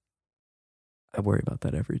 I worry about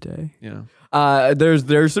that every day. Yeah.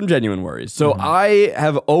 There's some genuine worries. So I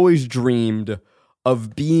have always dreamed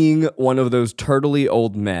of being one of those turtly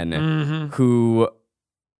old men who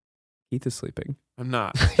Keith is sleeping. I'm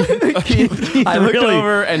not. I looked really-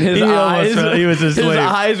 over and his he almost eyes felt he was his asleep.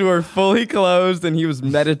 eyes were fully closed and he was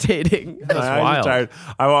meditating. I'm wild. just tired.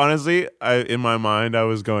 I honestly, in my mind, I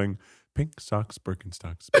was going, pink socks,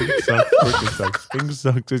 Birkenstocks, pink socks, Birkenstocks, pink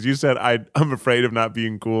socks. As you said, I'm afraid of not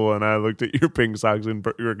being cool, and I looked at your pink socks and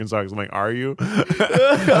Birkenstocks. I'm like, are you? I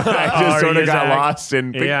Are just sort you, of got Zach? lost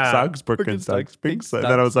in pink Yeah. socks, Birkenstocks, Birkenstocks, pink pink socks.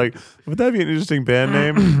 Then I was like, would that be an interesting band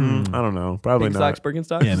name? I don't know. Probably Pink not. socks,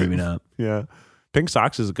 Birkenstocks. Yeah, maybe not. Yeah. Pink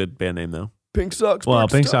socks is a good band name, though. Pink socks. Well,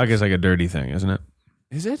 pink Birkenstocks. sock is like a dirty thing, isn't it?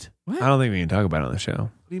 Is it? What I don't think we can talk about it on the show.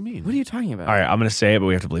 What do you mean? What are you talking about? All right, I'm going to say it, but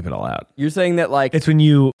we have to bleep it all out. You're saying that like It's when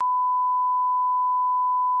you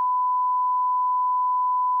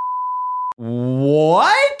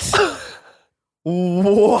What?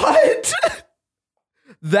 What?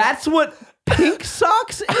 That's what Pink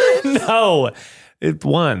Socks is? No, it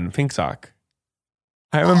won Pink Sock.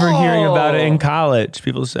 I remember hearing about it in college.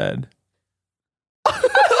 People said.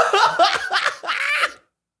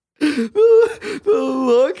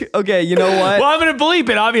 Look. Okay, you know what? Well, I'm going to bleep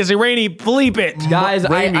it. Obviously, Rainey, bleep it. Guys,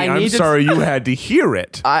 Rainey, I I'm need to sorry you had to hear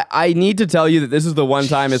it. I need to tell you that this is the one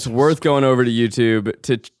time it's worth going over to YouTube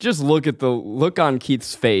to just look at the look on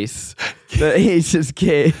Keith's face. That he's just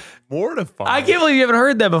kidding. Mortified. I can't believe you haven't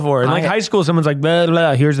heard that before. In like high school, someone's like, blah,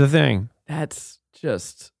 blah, here's the thing. That's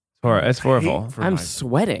just... That's horrible. I'm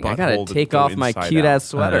sweating. I butthole gotta to take go off my inside cute out. ass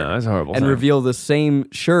sweater. I know, that's horrible. And reveal the same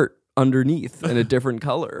shirt underneath in a different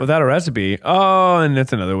color. Without a recipe. Oh, and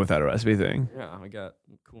that's another without a recipe thing. Yeah, we got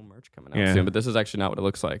cool merch coming out Yeah. soon, but this is actually not what it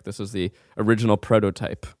looks like. This is the original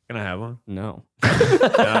prototype. Can I have one? No.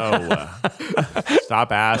 No.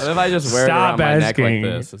 Stop What asking. if I just wear Stop it around my asking. neck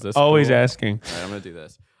like this? Is this Always cool? asking. All right, I'm gonna do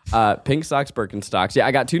this. Pink socks, Birkenstocks. Yeah,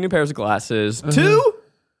 I got 2 new pairs of glasses. Uh-huh. 2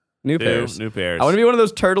 new pairs. New pairs. I want to be one of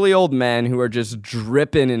those turtly old men who are just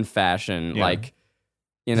dripping in fashion, Yeah. like,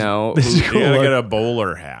 you know. This is You gotta cool. get a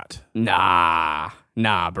bowler hat. Nah,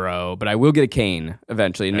 bro. But I will get a cane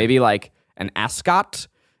eventually, and maybe like an ascot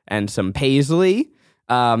and some paisley.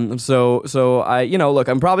 So I, look,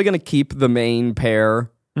 I'm probably gonna keep the main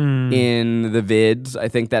pair in the vids. I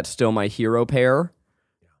think that's still my hero pair.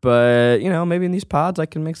 But maybe in these pods I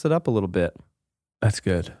can mix it up a little bit. That's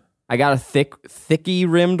good. I got a thicky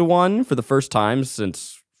rimmed one for the first time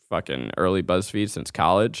since fucking early BuzzFeed, since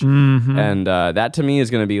college, Mm-hmm. and that to me is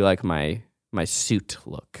gonna be like my suit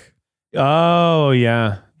look. Oh,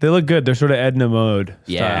 yeah. They look good. They're sort of Edna mode.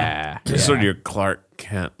 Yeah. It's sort of your Clark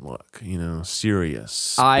Kent look,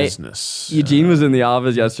 serious business. Eugene was in the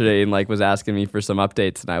office yesterday and was asking me for some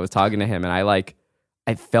updates, and I was talking to him, and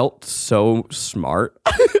I felt so smart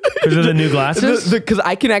Because of the new glasses? because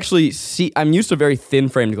I can actually see. I'm used to very thin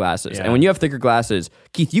framed glasses, Yeah. and when you have thicker glasses,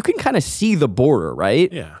 Keith, you can kind of see the border,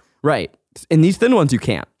 right? Yeah. Right. And these thin ones, you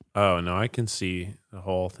can't. Oh, no, I can see the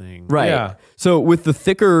whole thing. Right. Yeah. So with the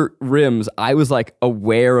thicker rims, I was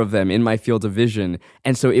aware of them in my field of vision,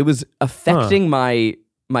 and so it was affecting my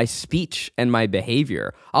speech and my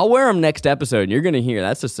behavior. I'll wear them next episode, and you're gonna hear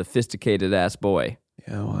that's a sophisticated ass boy.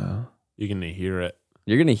 Yeah, wow. You're going to hear it.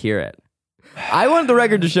 You're gonna hear it. I wanted the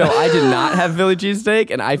record to show I did not have Philly cheesesteak,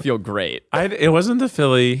 and I feel great. It wasn't the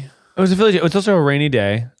Philly. It was a village. It's also a rainy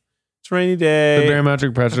day. It's a rainy day. The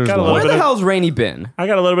barometric pressure is got a low. Where bit the of- hell's Rainy been? I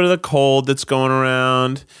got a little bit of the cold that's going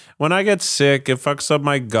around. When I get sick, it fucks up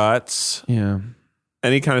my guts. Yeah.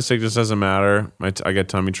 Any kind of sickness doesn't matter. I get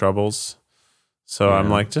tummy troubles. So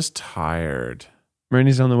I'm just tired.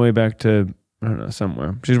 Rainy's on the way back to, I don't know,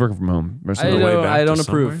 somewhere. She's working from home. Or I something. don't, back I to don't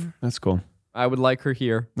approve. somewhere? That's cool. I would like her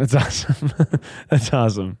here. That's awesome. That's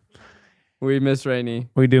awesome. We miss Rainy.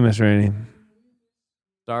 We do miss Rainy.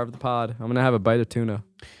 Star of the pod. I'm gonna have a bite of tuna.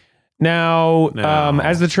 Now, No.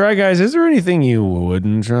 as the Try Guys, is there anything you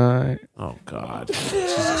wouldn't try? Oh, God.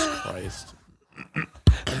 Jesus Christ.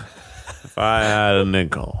 If I had a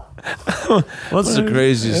nickel. What's the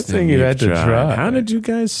craziest thing thing you you've had to try? How did you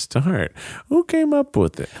guys start? Who came up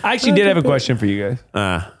with it? I actually did have a question for you guys.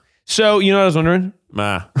 Ah. So, you know what I was wondering?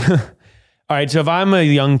 Ah. All right, so if I'm a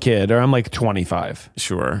young kid or I'm like 25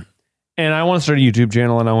 Sure. and I want to start a YouTube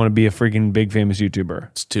channel and I want to be a freaking big famous YouTuber.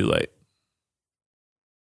 It's too late.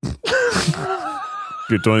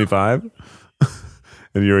 You're 25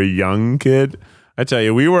 and you're a young kid. I tell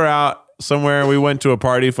you, we were out somewhere. We went to a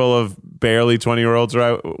party full of barely 20-year-olds,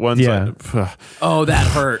 right? Oh, that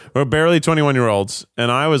hurt. We're barely 21-year-olds.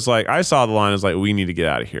 And I was like, I saw the line. I was like, we need to get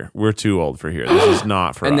out of here. We're too old for here. This is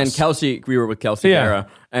not for And us. then Kelsey, we were with Kelsey Yeah. Guerra,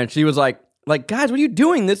 and she was like, guys, what are you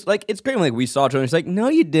doing? This, it's great. I'm like, we saw each other. She's like, no,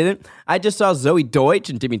 you didn't. I just saw Zoe Deutsch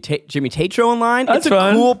and Jimmy Tatro online. That's it's a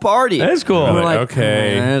fun. cool party. That is cool. And we're Like, like,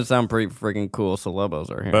 okay. That sounds pretty freaking cool.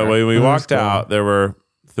 Celebos are here. But when we walked cool. out, there were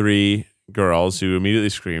 3 girls who immediately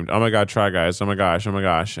screamed, "Oh my God, Try Guys. Oh my gosh. Oh my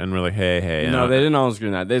gosh." And we're like, hey. no, they didn't all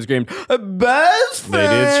scream that. They screamed, BuzzFeed. They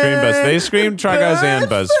did scream BuzzFeed. They screamed Try Guys and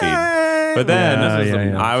BuzzFeed. But then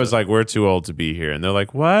Yeah. I was like, we're too old to be here. And they're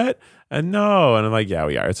like, what? And no. And I'm like, yeah,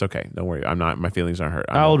 we are. It's okay. Don't worry. I'm not. My feelings aren't hurt.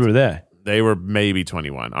 I'm How old were they? They were maybe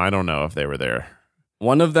 21. I don't know if they were there.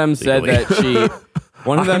 One of them said Legally. that she.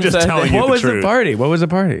 One of I'm them just said telling that, you What the was the truth. party? What was the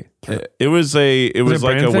party? It was it like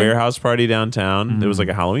brand a thing? warehouse party downtown. It was like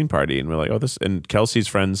a Halloween party, and we're like, oh, this. And Kelsey's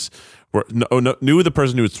friends knew the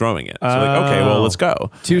person who was throwing it. So like, okay, well, let's go.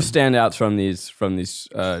 two standouts from these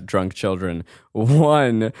drunk children.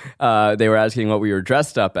 One, they were asking what we were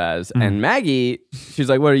dressed up as, and Maggie, she's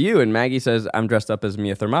like, "What are you?" And Maggie says, "I'm dressed up as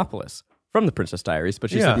Mia Thermopolis." from The Princess Diaries, but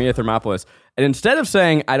she's like Mia Thermopolis. And instead of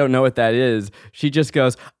saying, I don't know what that is, she just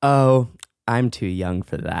goes, oh, I'm too young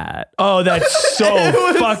for that. Oh, that's so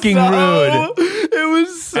fucking rude. It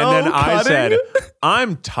was so And then I said,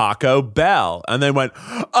 I'm Taco Bell. And they went,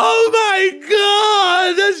 oh my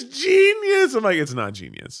God, that's genius. I'm like, it's not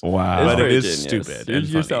genius. Wow. But very it is genius. stupid. You're and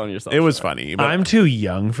funny. selling yourself It was short. funny. But I'm too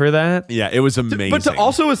young for that. yeah, it was amazing. But to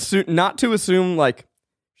also assume, not to assume, like,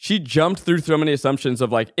 she jumped through so many assumptions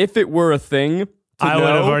of, like, if it were a thing, I would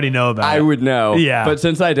have already know about I it. would know. Yeah. But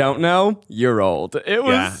since I don't know, you're old. It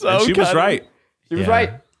was yeah, so and she was cutting. right. She was Yeah.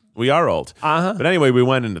 right. We are old. Uh-huh. But anyway, we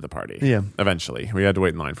went into the party. Yeah. Eventually. We had to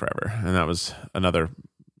wait in line forever. And that was another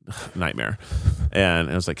nightmare.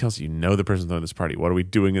 And I was like, Kelsey, you know the person's throwing this party. What are we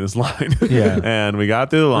doing in this line? Yeah. And we got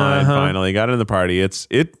through the line finally, got in the party.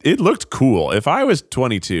 It looked cool. If I was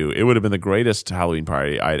 22, it would have been the greatest Halloween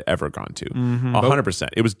party I'd ever gone to. 100%.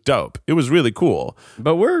 It was dope. It was really cool.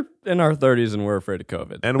 But we're in our 30s and we're afraid of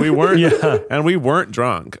COVID. And we weren't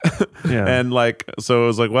drunk. Yeah. And like, so it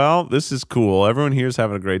was like, well, this is cool. Everyone here's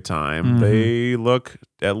having a great time. They look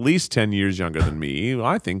at least 10 years younger than me.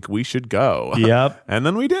 I think we should go. Yep. And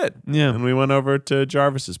then we did. Yeah. And we went over to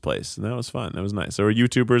Jarvis's place, and that was fun. That was nice. There were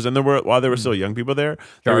YouTubers, and while there were still young people there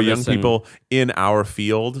were young Jarvis and- people in our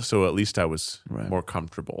field. So at least I was more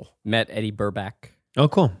comfortable. Met Eddie Burback. Oh,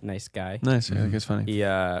 cool. Nice guy. Nice. I think it's funny. He,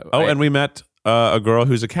 And we met a girl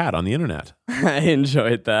who's a cat on the internet. I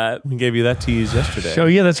enjoyed that. We gave you that tease yesterday. Oh,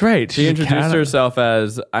 yeah, that's right. She She's a introduced cat. herself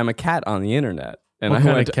as, I'm a cat on the internet. And What I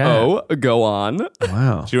kind went, of cat? oh, go on.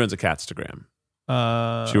 Wow. She runs a Catstagram.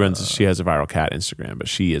 She has a viral cat Instagram, but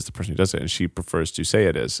she is the person who does it, and she prefers to say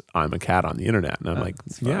it as I'm a cat on the internet. And I'm like,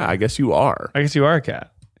 yeah, I guess you are. I guess you are a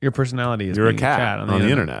cat. Your personality is You're a being cat on the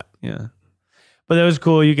internet. Yeah. But that was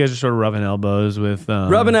cool. You guys are sort of rubbing elbows with...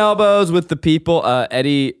 Rubbing elbows with the people.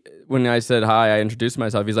 Eddie, when I said hi, I introduced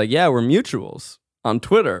myself. He's like, yeah, we're mutuals on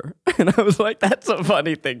Twitter. And I was like, that's a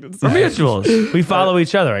funny thing to say. We're mutuals. We follow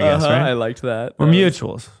each other, I guess, I right? liked that. We're That was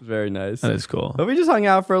mutuals. Very nice. That is cool. But we just hung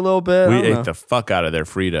out for a little bit. We I don't ate know. the fuck out of their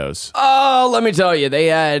Fritos. Oh, let me tell you, they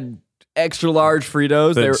had extra large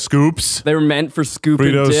Fritos. The scoops. They were meant for scoop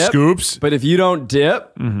Fritos and dip. scoops. But if you don't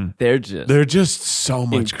dip, Mm-hmm. they're just They're just so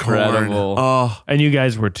much Incredible. corn. Oh, And you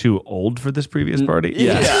guys were too old for this previous party?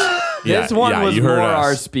 yeah. Yeah, This one yeah, was you more heard us.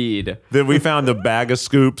 our speed. then we found the bag of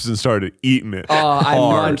scoops and started eating it. I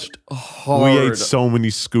hard. munched hard. We ate so many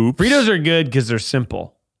scoops. Fritos are good because they're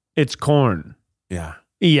simple. It's corn. Yeah.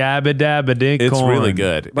 Yabba dabba dick It's corn. really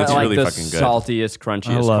good. But it's like really the fucking good. saltiest, I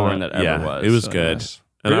crunchiest love corn it. that Yeah, ever was. it was So good. nice.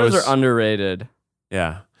 And I Fritos was, are underrated.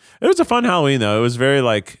 yeah. It was a fun Halloween though. It was very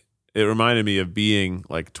like, it reminded me of being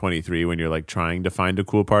like 23 when you're like trying to find a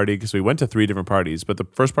cool party, because we went to 3 different parties, but the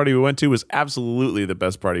first party we went to was absolutely the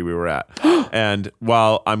best party we were at. And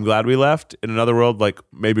while I'm glad we left, in another world, like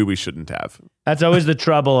maybe we shouldn't have. That's always the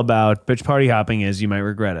trouble about bitch party hopping is you might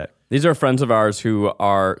regret it. These are friends of ours who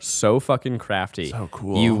are so fucking crafty. So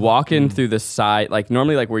cool. You walk in through the side, like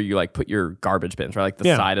normally like where you like put your garbage bins, right? Like the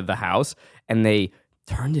Yeah. side of the house. And they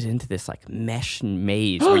turned it into this like mesh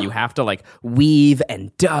maze where you have to like weave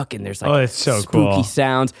and duck, and there's like Oh, it's so spooky cool.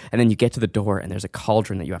 sounds. And then you get to the door and there's a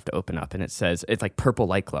cauldron that you have to open up, and it says, it's like purple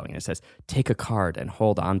light glowing, and it says, take a card and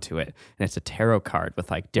hold on to it. And it's a tarot card with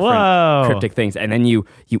like different Whoa. cryptic things. And then you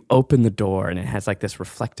open the door and it has like this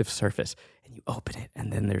reflective surface, and you open it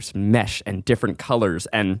and then there's mesh and different colors,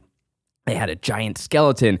 and they had a giant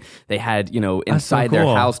skeleton. They had, inside their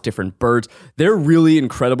cool. house, different birds. They're really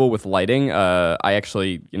incredible with lighting. I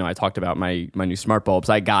actually, I talked about my new smart bulbs.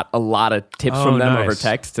 I got a lot of tips Oh, from them nice. over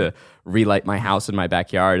text to relight my house in my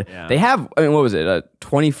backyard. They have, what was it? A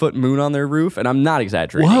 20-foot moon on their roof, and I'm not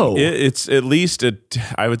exaggerating. Whoa. It's at least,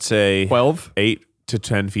 I would say, 12? 8 to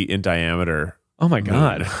 10 feet in diameter. Oh my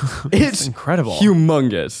God. It's incredible.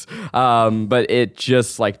 humongous. But it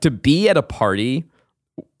just like to be at a party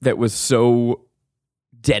that was so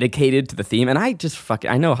dedicated to the theme. And I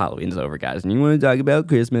know Halloween's over, guys, and you want to talk about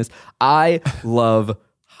Christmas. I love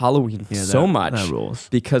Halloween so much that rules.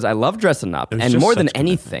 because I love dressing up. was And just more than such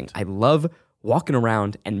anything, I love walking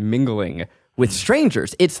around and mingling with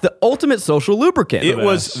strangers. It's the ultimate social lubricant. It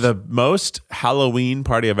was the most Halloween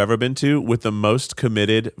party I've ever been to with the most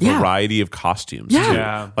committed Yeah. variety of costumes. Yeah. too.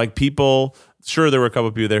 Yeah. Like people, sure, there were a couple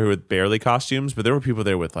of people there who had barely costumes, but there were people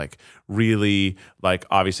there with like really, like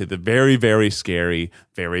obviously the very, very scary,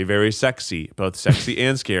 very, very sexy, both sexy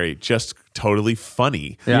and scary, just totally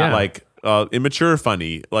funny. Yeah. Like immature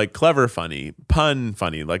funny, like clever funny, pun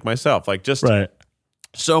funny, like myself. Like just Right.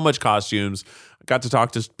 so much costumes. I got to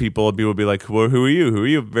talk to people and people would be like, well, who are you? Who are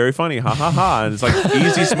you? Very funny. Ha ha ha. And it's like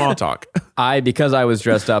easy small talk. Because I was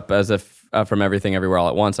dressed up as from Everything Everywhere All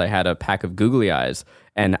at Once, I had a pack of googly eyes,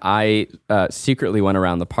 and I secretly went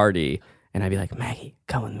around the party, and I'd be like, Maggie,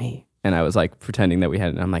 come with me. And I was like pretending that we had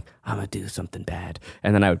it. And I'm like, I'm going to do something bad.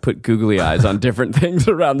 And then I would put googly eyes on different things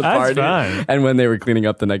around the That's party. fun. And when they were cleaning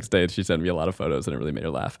up the next day, she sent me a lot of photos and it really made her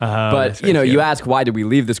laugh. But, that's you know, cute. you ask, why did we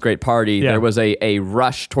leave this great party? Yeah. There was a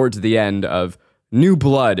rush towards the end of new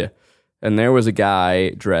blood. And there was a guy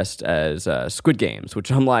dressed as Squid Games,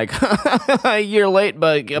 which I'm like, a year late,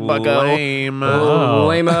 bucko. Lame. Oh,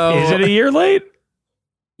 lame-o. Is it a year late?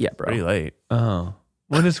 Yeah, bro. Pretty late. Oh.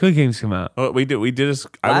 When did Squid Games come out? Oh, we did. Last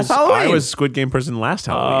I Halloween. was Squid Game person last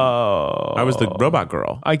Halloween. Oh. I was the robot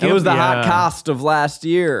girl. It was the hot cast of last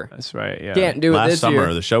year. That's right, yeah. Can't do it Last this summer.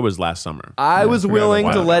 year. The show was last summer. I was willing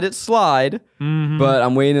while to ago. let it slide, Mm-hmm. but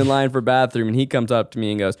I'm waiting in line for bathroom, and he comes up to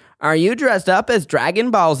me and goes, "Are you dressed up as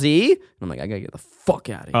Dragon Ball Z?" And I'm like, "I gotta get the fuck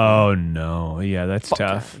out of here, Oh, no. Yeah, that's Fuck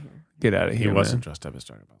tough. outta here. Get out of He here, wasn't dressed up as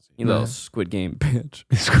Dragon Ball Z. you little Squid Game bitch."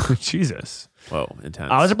 man. Jesus. Whoa,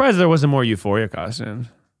 intense. I was surprised there wasn't more Euphoria costumes.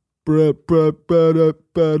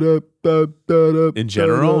 in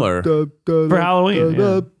general, or For Halloween,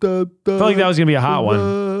 yeah. I felt like that was going to be a hot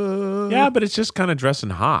one. yeah, but it's just kind of dressing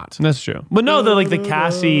hot. That's true. But no, the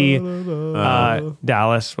Cassie,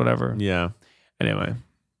 Dallas, whatever. Yeah, Anyway.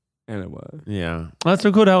 And it was. yeah. Well, that's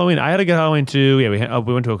so cool to Halloween. I had a good Halloween too. Yeah,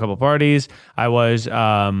 we went to a couple parties. I was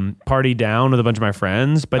party down with a bunch of my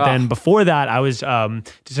friends. But then before that, I was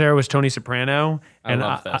Sarah was Tony Soprano, and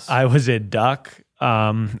love this. I was a duck.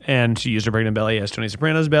 And she used her pregnant belly as Tony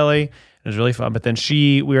Soprano's belly. It was really fun. But then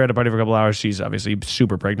we were at a party for a couple hours. She's obviously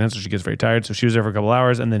super pregnant, so she gets very tired. So she was there for a couple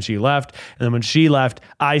hours, and then she left. And then when she left,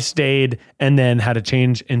 I stayed and then had to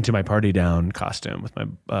change into my party down costume with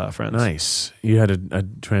my friends. Nice. You had a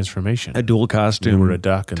transformation. A dual costume. You were a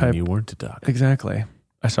duck, and type. then you weren't a duck. Exactly.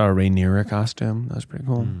 I saw a Rhaenyra costume. That was pretty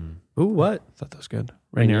cool. Ooh, what? I thought that was good.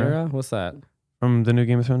 Rhaenyra Rhaenyra? What's that? from the new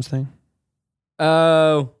Game of Thrones thing.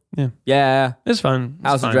 Oh, yeah. It's fun. It's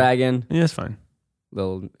House fine. of Dragon. Yeah, it's fine.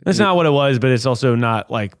 Little. It's not what it was, but it's also not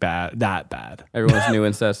like that bad.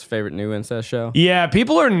 Everyone's favorite new incest show. Yeah,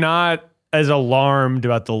 people are not as alarmed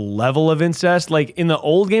about the level of incest. Like in the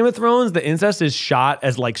old Game of Thrones, the incest is shot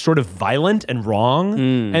as like sort of violent and wrong.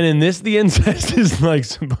 And in this, the incest is like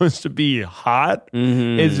supposed to be hot.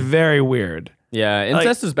 It's very weird. Yeah,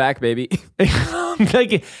 incest is back, baby.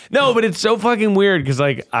 Like, no, but it's so fucking weird because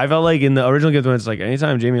like I felt like in the original Game of Thrones, it's like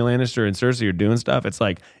anytime Jaime Lannister and Cersei are doing stuff, it's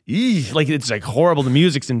like, like it's like horrible. The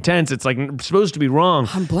music's intense. It's like supposed to be wrong.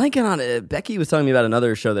 I'm blanking on it. Becky was telling me about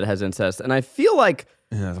another show that has incest, and I feel like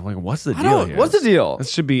Yeah, I'm like, what's the I deal don't. here? What's the deal? It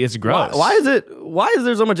should be. It's gross. Why is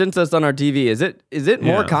there so much incest on our TV? Is it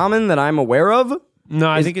more Yeah. common than I'm aware of? No,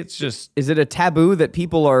 I think it's just. Is it a taboo that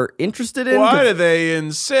people are interested in? Why do they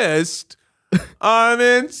insist on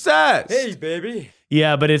incest? baby.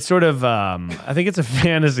 Yeah, but it's sort of. I think it's a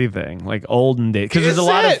fantasy thing, like olden days, because there's a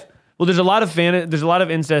lot of. Well, there's a lot of there's a lot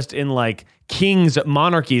of incest in like kings,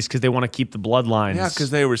 monarchies, because they want to keep the bloodlines. Yeah, because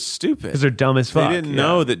they were stupid. because they're dumb as They fuck. didn't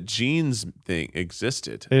know that genes thing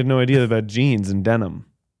existed. They had no idea about jeans and denim.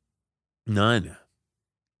 None.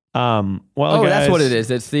 Well, Oh, that's what guys, it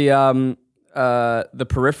is. It's the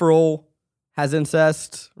peripheral has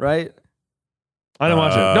incest, right? I didn't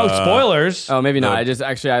watch it. No spoilers. Oh, maybe not.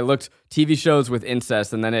 No. I looked TV shows with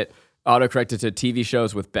incest, and then it autocorrected to TV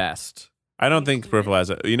shows with best. I don't think Peripheral has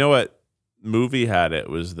it. You know what movie had it?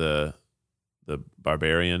 Was the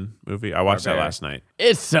Barbarian movie. I watched that last night.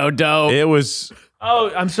 It's so dope. It was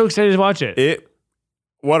Oh, I'm so excited to watch it.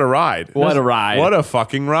 what a ride. What a ride. What a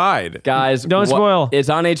fucking ride. Guys, Don't spoil. It's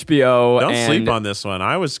on HBO. Don't and sleep on this one.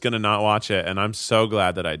 I was going to not watch it, and I'm so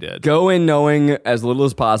glad that I did. Go in knowing as little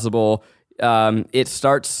as possible. It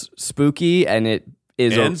starts spooky, and it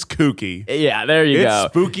is Ends kooky. yeah. There you It's go.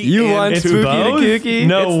 spooky You and want It's spooky both? to kooky?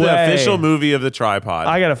 No It's the way. official movie of the tripod.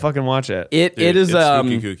 I gotta fucking watch it. It Dude, is it's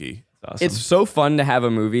spooky kooky. Awesome. It's so fun to have a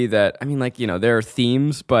movie that, I mean, like, you know, there are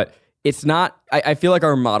themes, but it's not, I feel like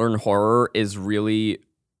our modern horror is really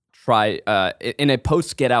in a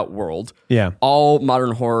post Get Out world. Yeah. All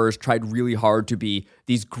modern horrors tried really hard to be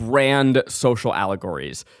these grand social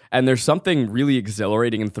allegories. And there's something really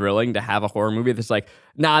exhilarating and thrilling to have a horror movie that's like,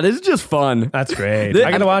 nah, this is just fun. That's great. Th- I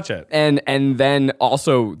gotta watch it. And then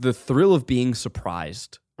also the thrill of being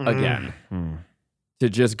surprised again. To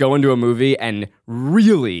just go into a movie and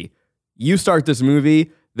really, you start this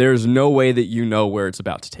movie, there's no way that you know where it's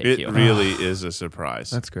about to take It you. really is a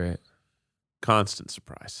surprise. That's great. Constant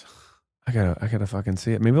surprise. I gotta fucking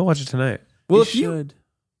see it. Maybe I'll watch it tonight. Well, You should.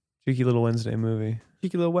 Cheeky little Wednesday movie.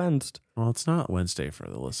 Cheeky little Wednesday. Well, it's not Wednesday for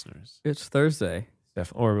the listeners. It's Thursday.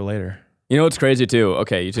 Or later. You know what's crazy too?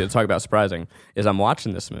 Okay, you talk about surprising. Is I'm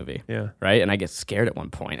watching this movie, Yeah. right, and I get scared at one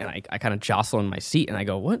point, and I kind of jostle in my seat, and I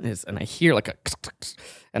go, "What is?" And I hear like a,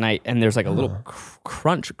 and there's like a little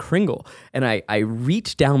crunch, kringle, and I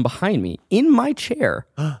reach down behind me. In my chair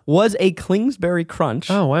was a Kingsbury Crunch,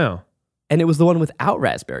 Oh, wow. and it was the one without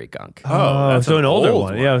raspberry gunk, that's so an older old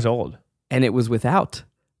one. Yeah, it was old. and it was without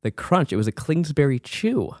the crunch. It was a Kingsbury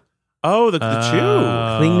Chew, Oh, the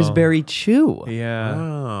chew. Kingsbury Chew. Yeah.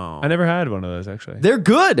 Oh. I never had one of those, actually. They're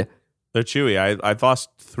good. They're chewy. I've lost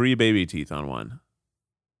 3 baby teeth on one.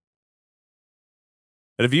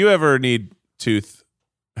 And if you ever need tooth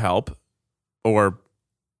help, or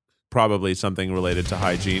probably something related to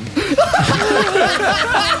hygiene,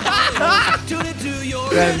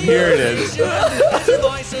 then here it is. Hey,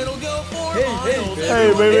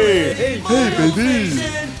 baby. Hey, baby.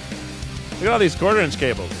 Look at all these quarter-inch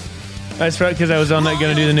cables. That's right, because I was going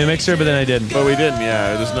to do the new mixer, but then I didn't. But we didn't,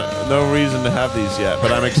 yeah. There's no reason to have these yet,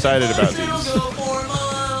 but I'm excited about these.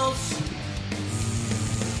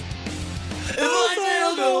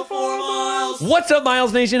 What's up,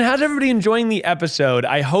 Miles Nation? How's everybody enjoying the episode?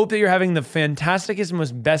 I hope that you're having the fantasticest,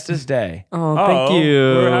 most bestest day. Oh, thank you.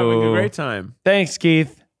 We're having a great time. Thanks,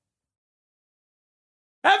 Keith.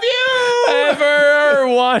 Have you ever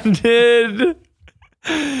wanted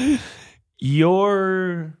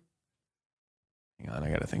your... Hang on,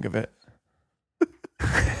 I gotta think of it.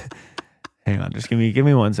 Hang on, just give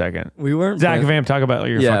me 1 second. We weren't Zach Vamp, talk about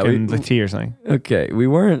your fucking the tea or something. Okay, we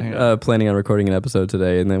weren't planning on recording an episode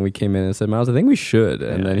today, and then we came in and said, "Miles, I think we should."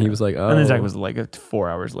 And then he was like, "Oh." And then Zach was like 4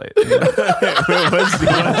 hours late. Zach was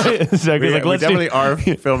We like, "Let's definitely are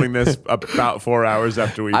filming this about 4 hours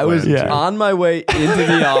after we I was planned to. on my way into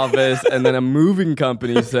the office, and then a moving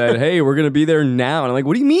company said, "Hey, we're gonna be there now." And I'm like,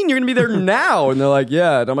 "What do you mean you're gonna be there now?" And they're like,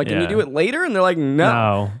 "Yeah." And I'm like, "Can you Yeah. do it later?" And they're like, "No."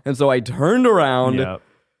 No. And so I turned around. Yep.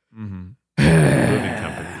 Moving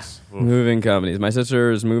companies. Oof. Moving companies. My sister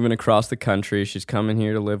is moving across the country. She's coming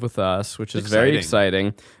here to live with us, which is very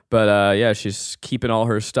exciting. But yeah, she's keeping all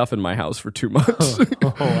her stuff in my house for 2 months.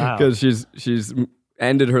 Oh, wow. Because she's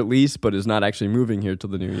ended her lease, but is not actually moving here till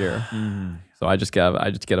the new year. So I just get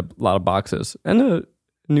a lot of boxes and a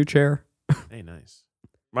new chair. Hey, nice.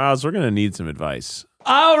 Miles, we're going to need some advice.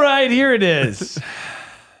 All right, here it is.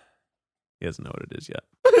 He doesn't know what it is yet.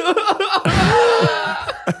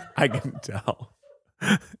 I can tell.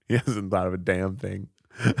 He hasn't thought of a damn thing.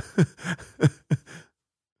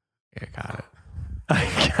 I got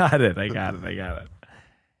it. I got it.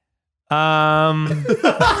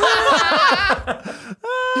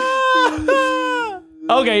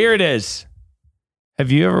 Okay, here it is.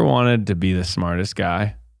 Have you ever wanted to be the smartest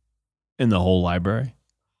guy in the whole library?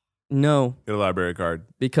 No, Get a library card.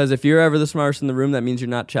 because if you're ever the smartest in the room, that means you're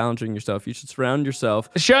not challenging yourself. You should surround yourself.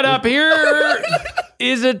 Shut up. Here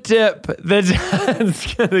is a tip that's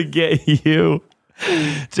going to get you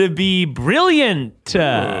to be brilliant.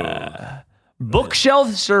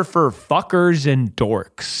 Bookshelf surfer fuckers and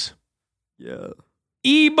dorks. Yeah.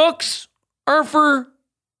 Ebooks are for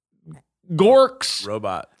gorks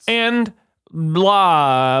Robots. and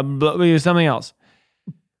blah, something else.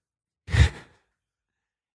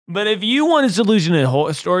 But if you want a solution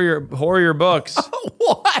to store your books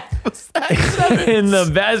What was that? in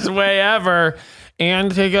the best way ever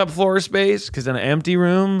and take up floor space, because an empty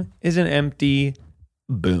room is an empty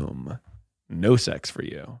boom. No sex for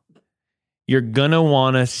you. You're gonna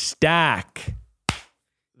want to stack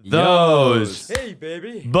those Hey,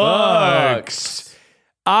 baby. books.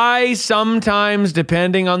 I sometimes,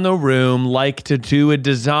 depending on the room, like to do a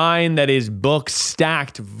design that is books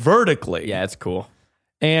stacked vertically. Yeah, it's cool.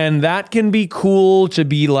 And that can be cool to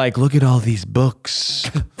be like, look at all these books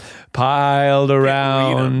piled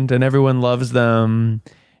around and everyone loves them.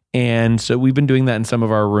 And so we've been doing that in some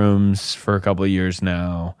of our rooms for a couple of years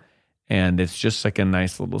now. And it's just like a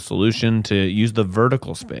nice little solution to use the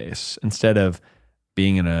vertical space instead of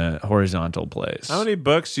being in a horizontal place. How many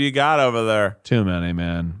books do you got over there? Too many,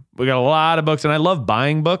 man. We got a lot of books and I love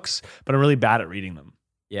buying books, but I'm really bad at reading them.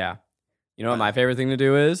 Yeah. You know what my favorite thing to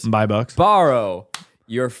do is? Buy books. Borrow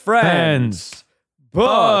your friends'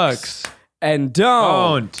 books and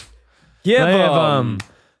don't give Leave 'em them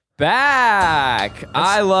back.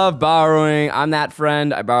 I love borrowing. I'm that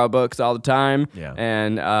friend. I borrow books all the time. Yeah.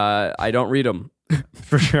 And I don't read them.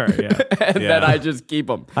 For sure, yeah. And then I just keep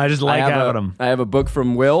them. I just like having them. I have a book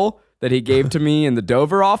from Will that he gave to me in the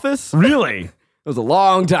Dover office. It Really? was a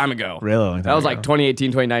long time ago. Really long time That was ago. like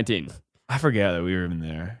 2018, 2019. I forget that we were even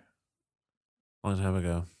there. Long time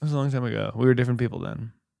ago. It was a long time ago. We were different people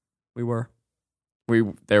then. We were.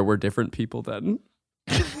 There were different people then.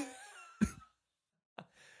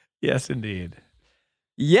 Yes, indeed.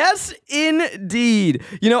 Yes, indeed.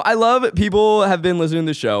 You know, I love people have been listening to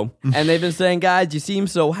the show and they've been saying, guys, you seem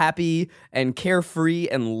so happy and carefree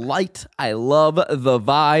and light. I love the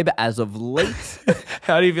vibe as of late.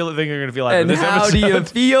 How do you think you're going to feel after And this how episode? do you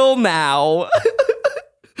feel now?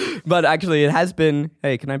 But actually, it has been,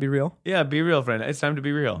 hey, can I be real? Yeah, be real, friend. It's time to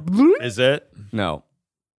be real. Is it? No.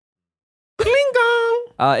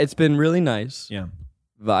 Klingo. It's been really nice Yeah,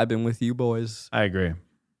 vibing with you boys. I agree.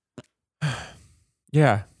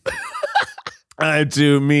 Yeah. I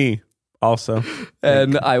do me also.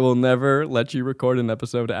 And I will never let you record an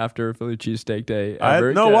episode after Philly cheesesteak day I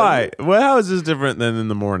ever know again. why. Well, how is this different than in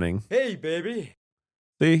the morning? Hey, baby.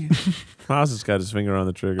 See? Miles has got his finger on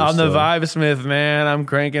the trigger. I'm the still. Vibe Smith, man. I'm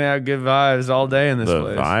cranking out good vibes all day in this The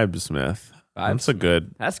place. Vibe Smith. That's a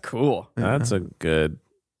good. That's cool. That's a good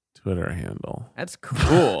Twitter handle. That's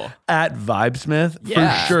cool. At Vibe Smith,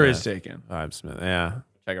 Yeah. for sure is taken. Vibe Smith. Yeah.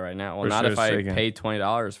 Check it right now. Well, For not sure if I it's taken. pay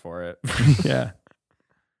 $20 for it. Yeah.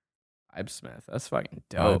 Vibe Smith. That's fucking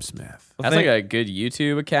dope. Vibe Smith. That's like a good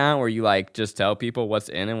YouTube account where you like just tell people what's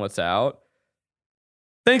in and what's out.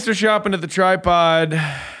 Thanks for shopping at the Tripod.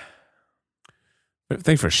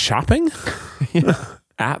 Thanks for shopping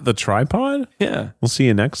at the Tripod. Yeah. We'll see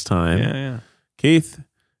you next time. Yeah. Keith,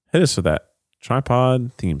 hit us with that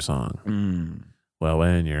Tripod theme song. Well,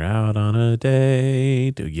 when you're out on a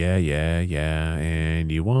date, yeah,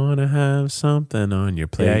 and you want to have something on your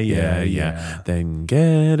plate, Yeah. then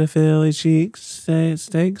get a Philly cheek steak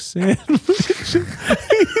sandwich.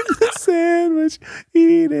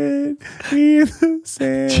 Eat it, eat the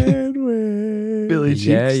sandwich. Philly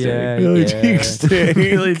cheesesteak. Philly cheesesteak.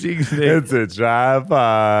 Philly cheesesteak. It's a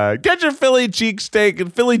tripod. Get your Philly cheesesteak at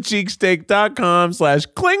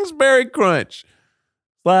phillycheesesteak.com/Klingsberry Crunch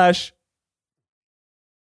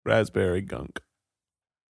 /raspberry gunk.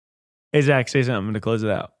 Hey, Zach, say something to close it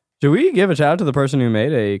out. Should we give a shout out to the person who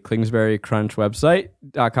made a Klingsbury Crunch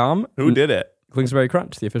website.com? Who did it? Klingsbury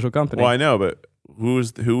Crunch, the official company. Well, I know, but who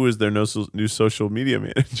is their new social media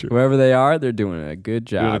manager? Whoever they are, they're doing a good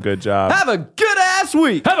job. Doing a good job. Have a good ass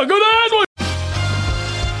week. Have a good ass one.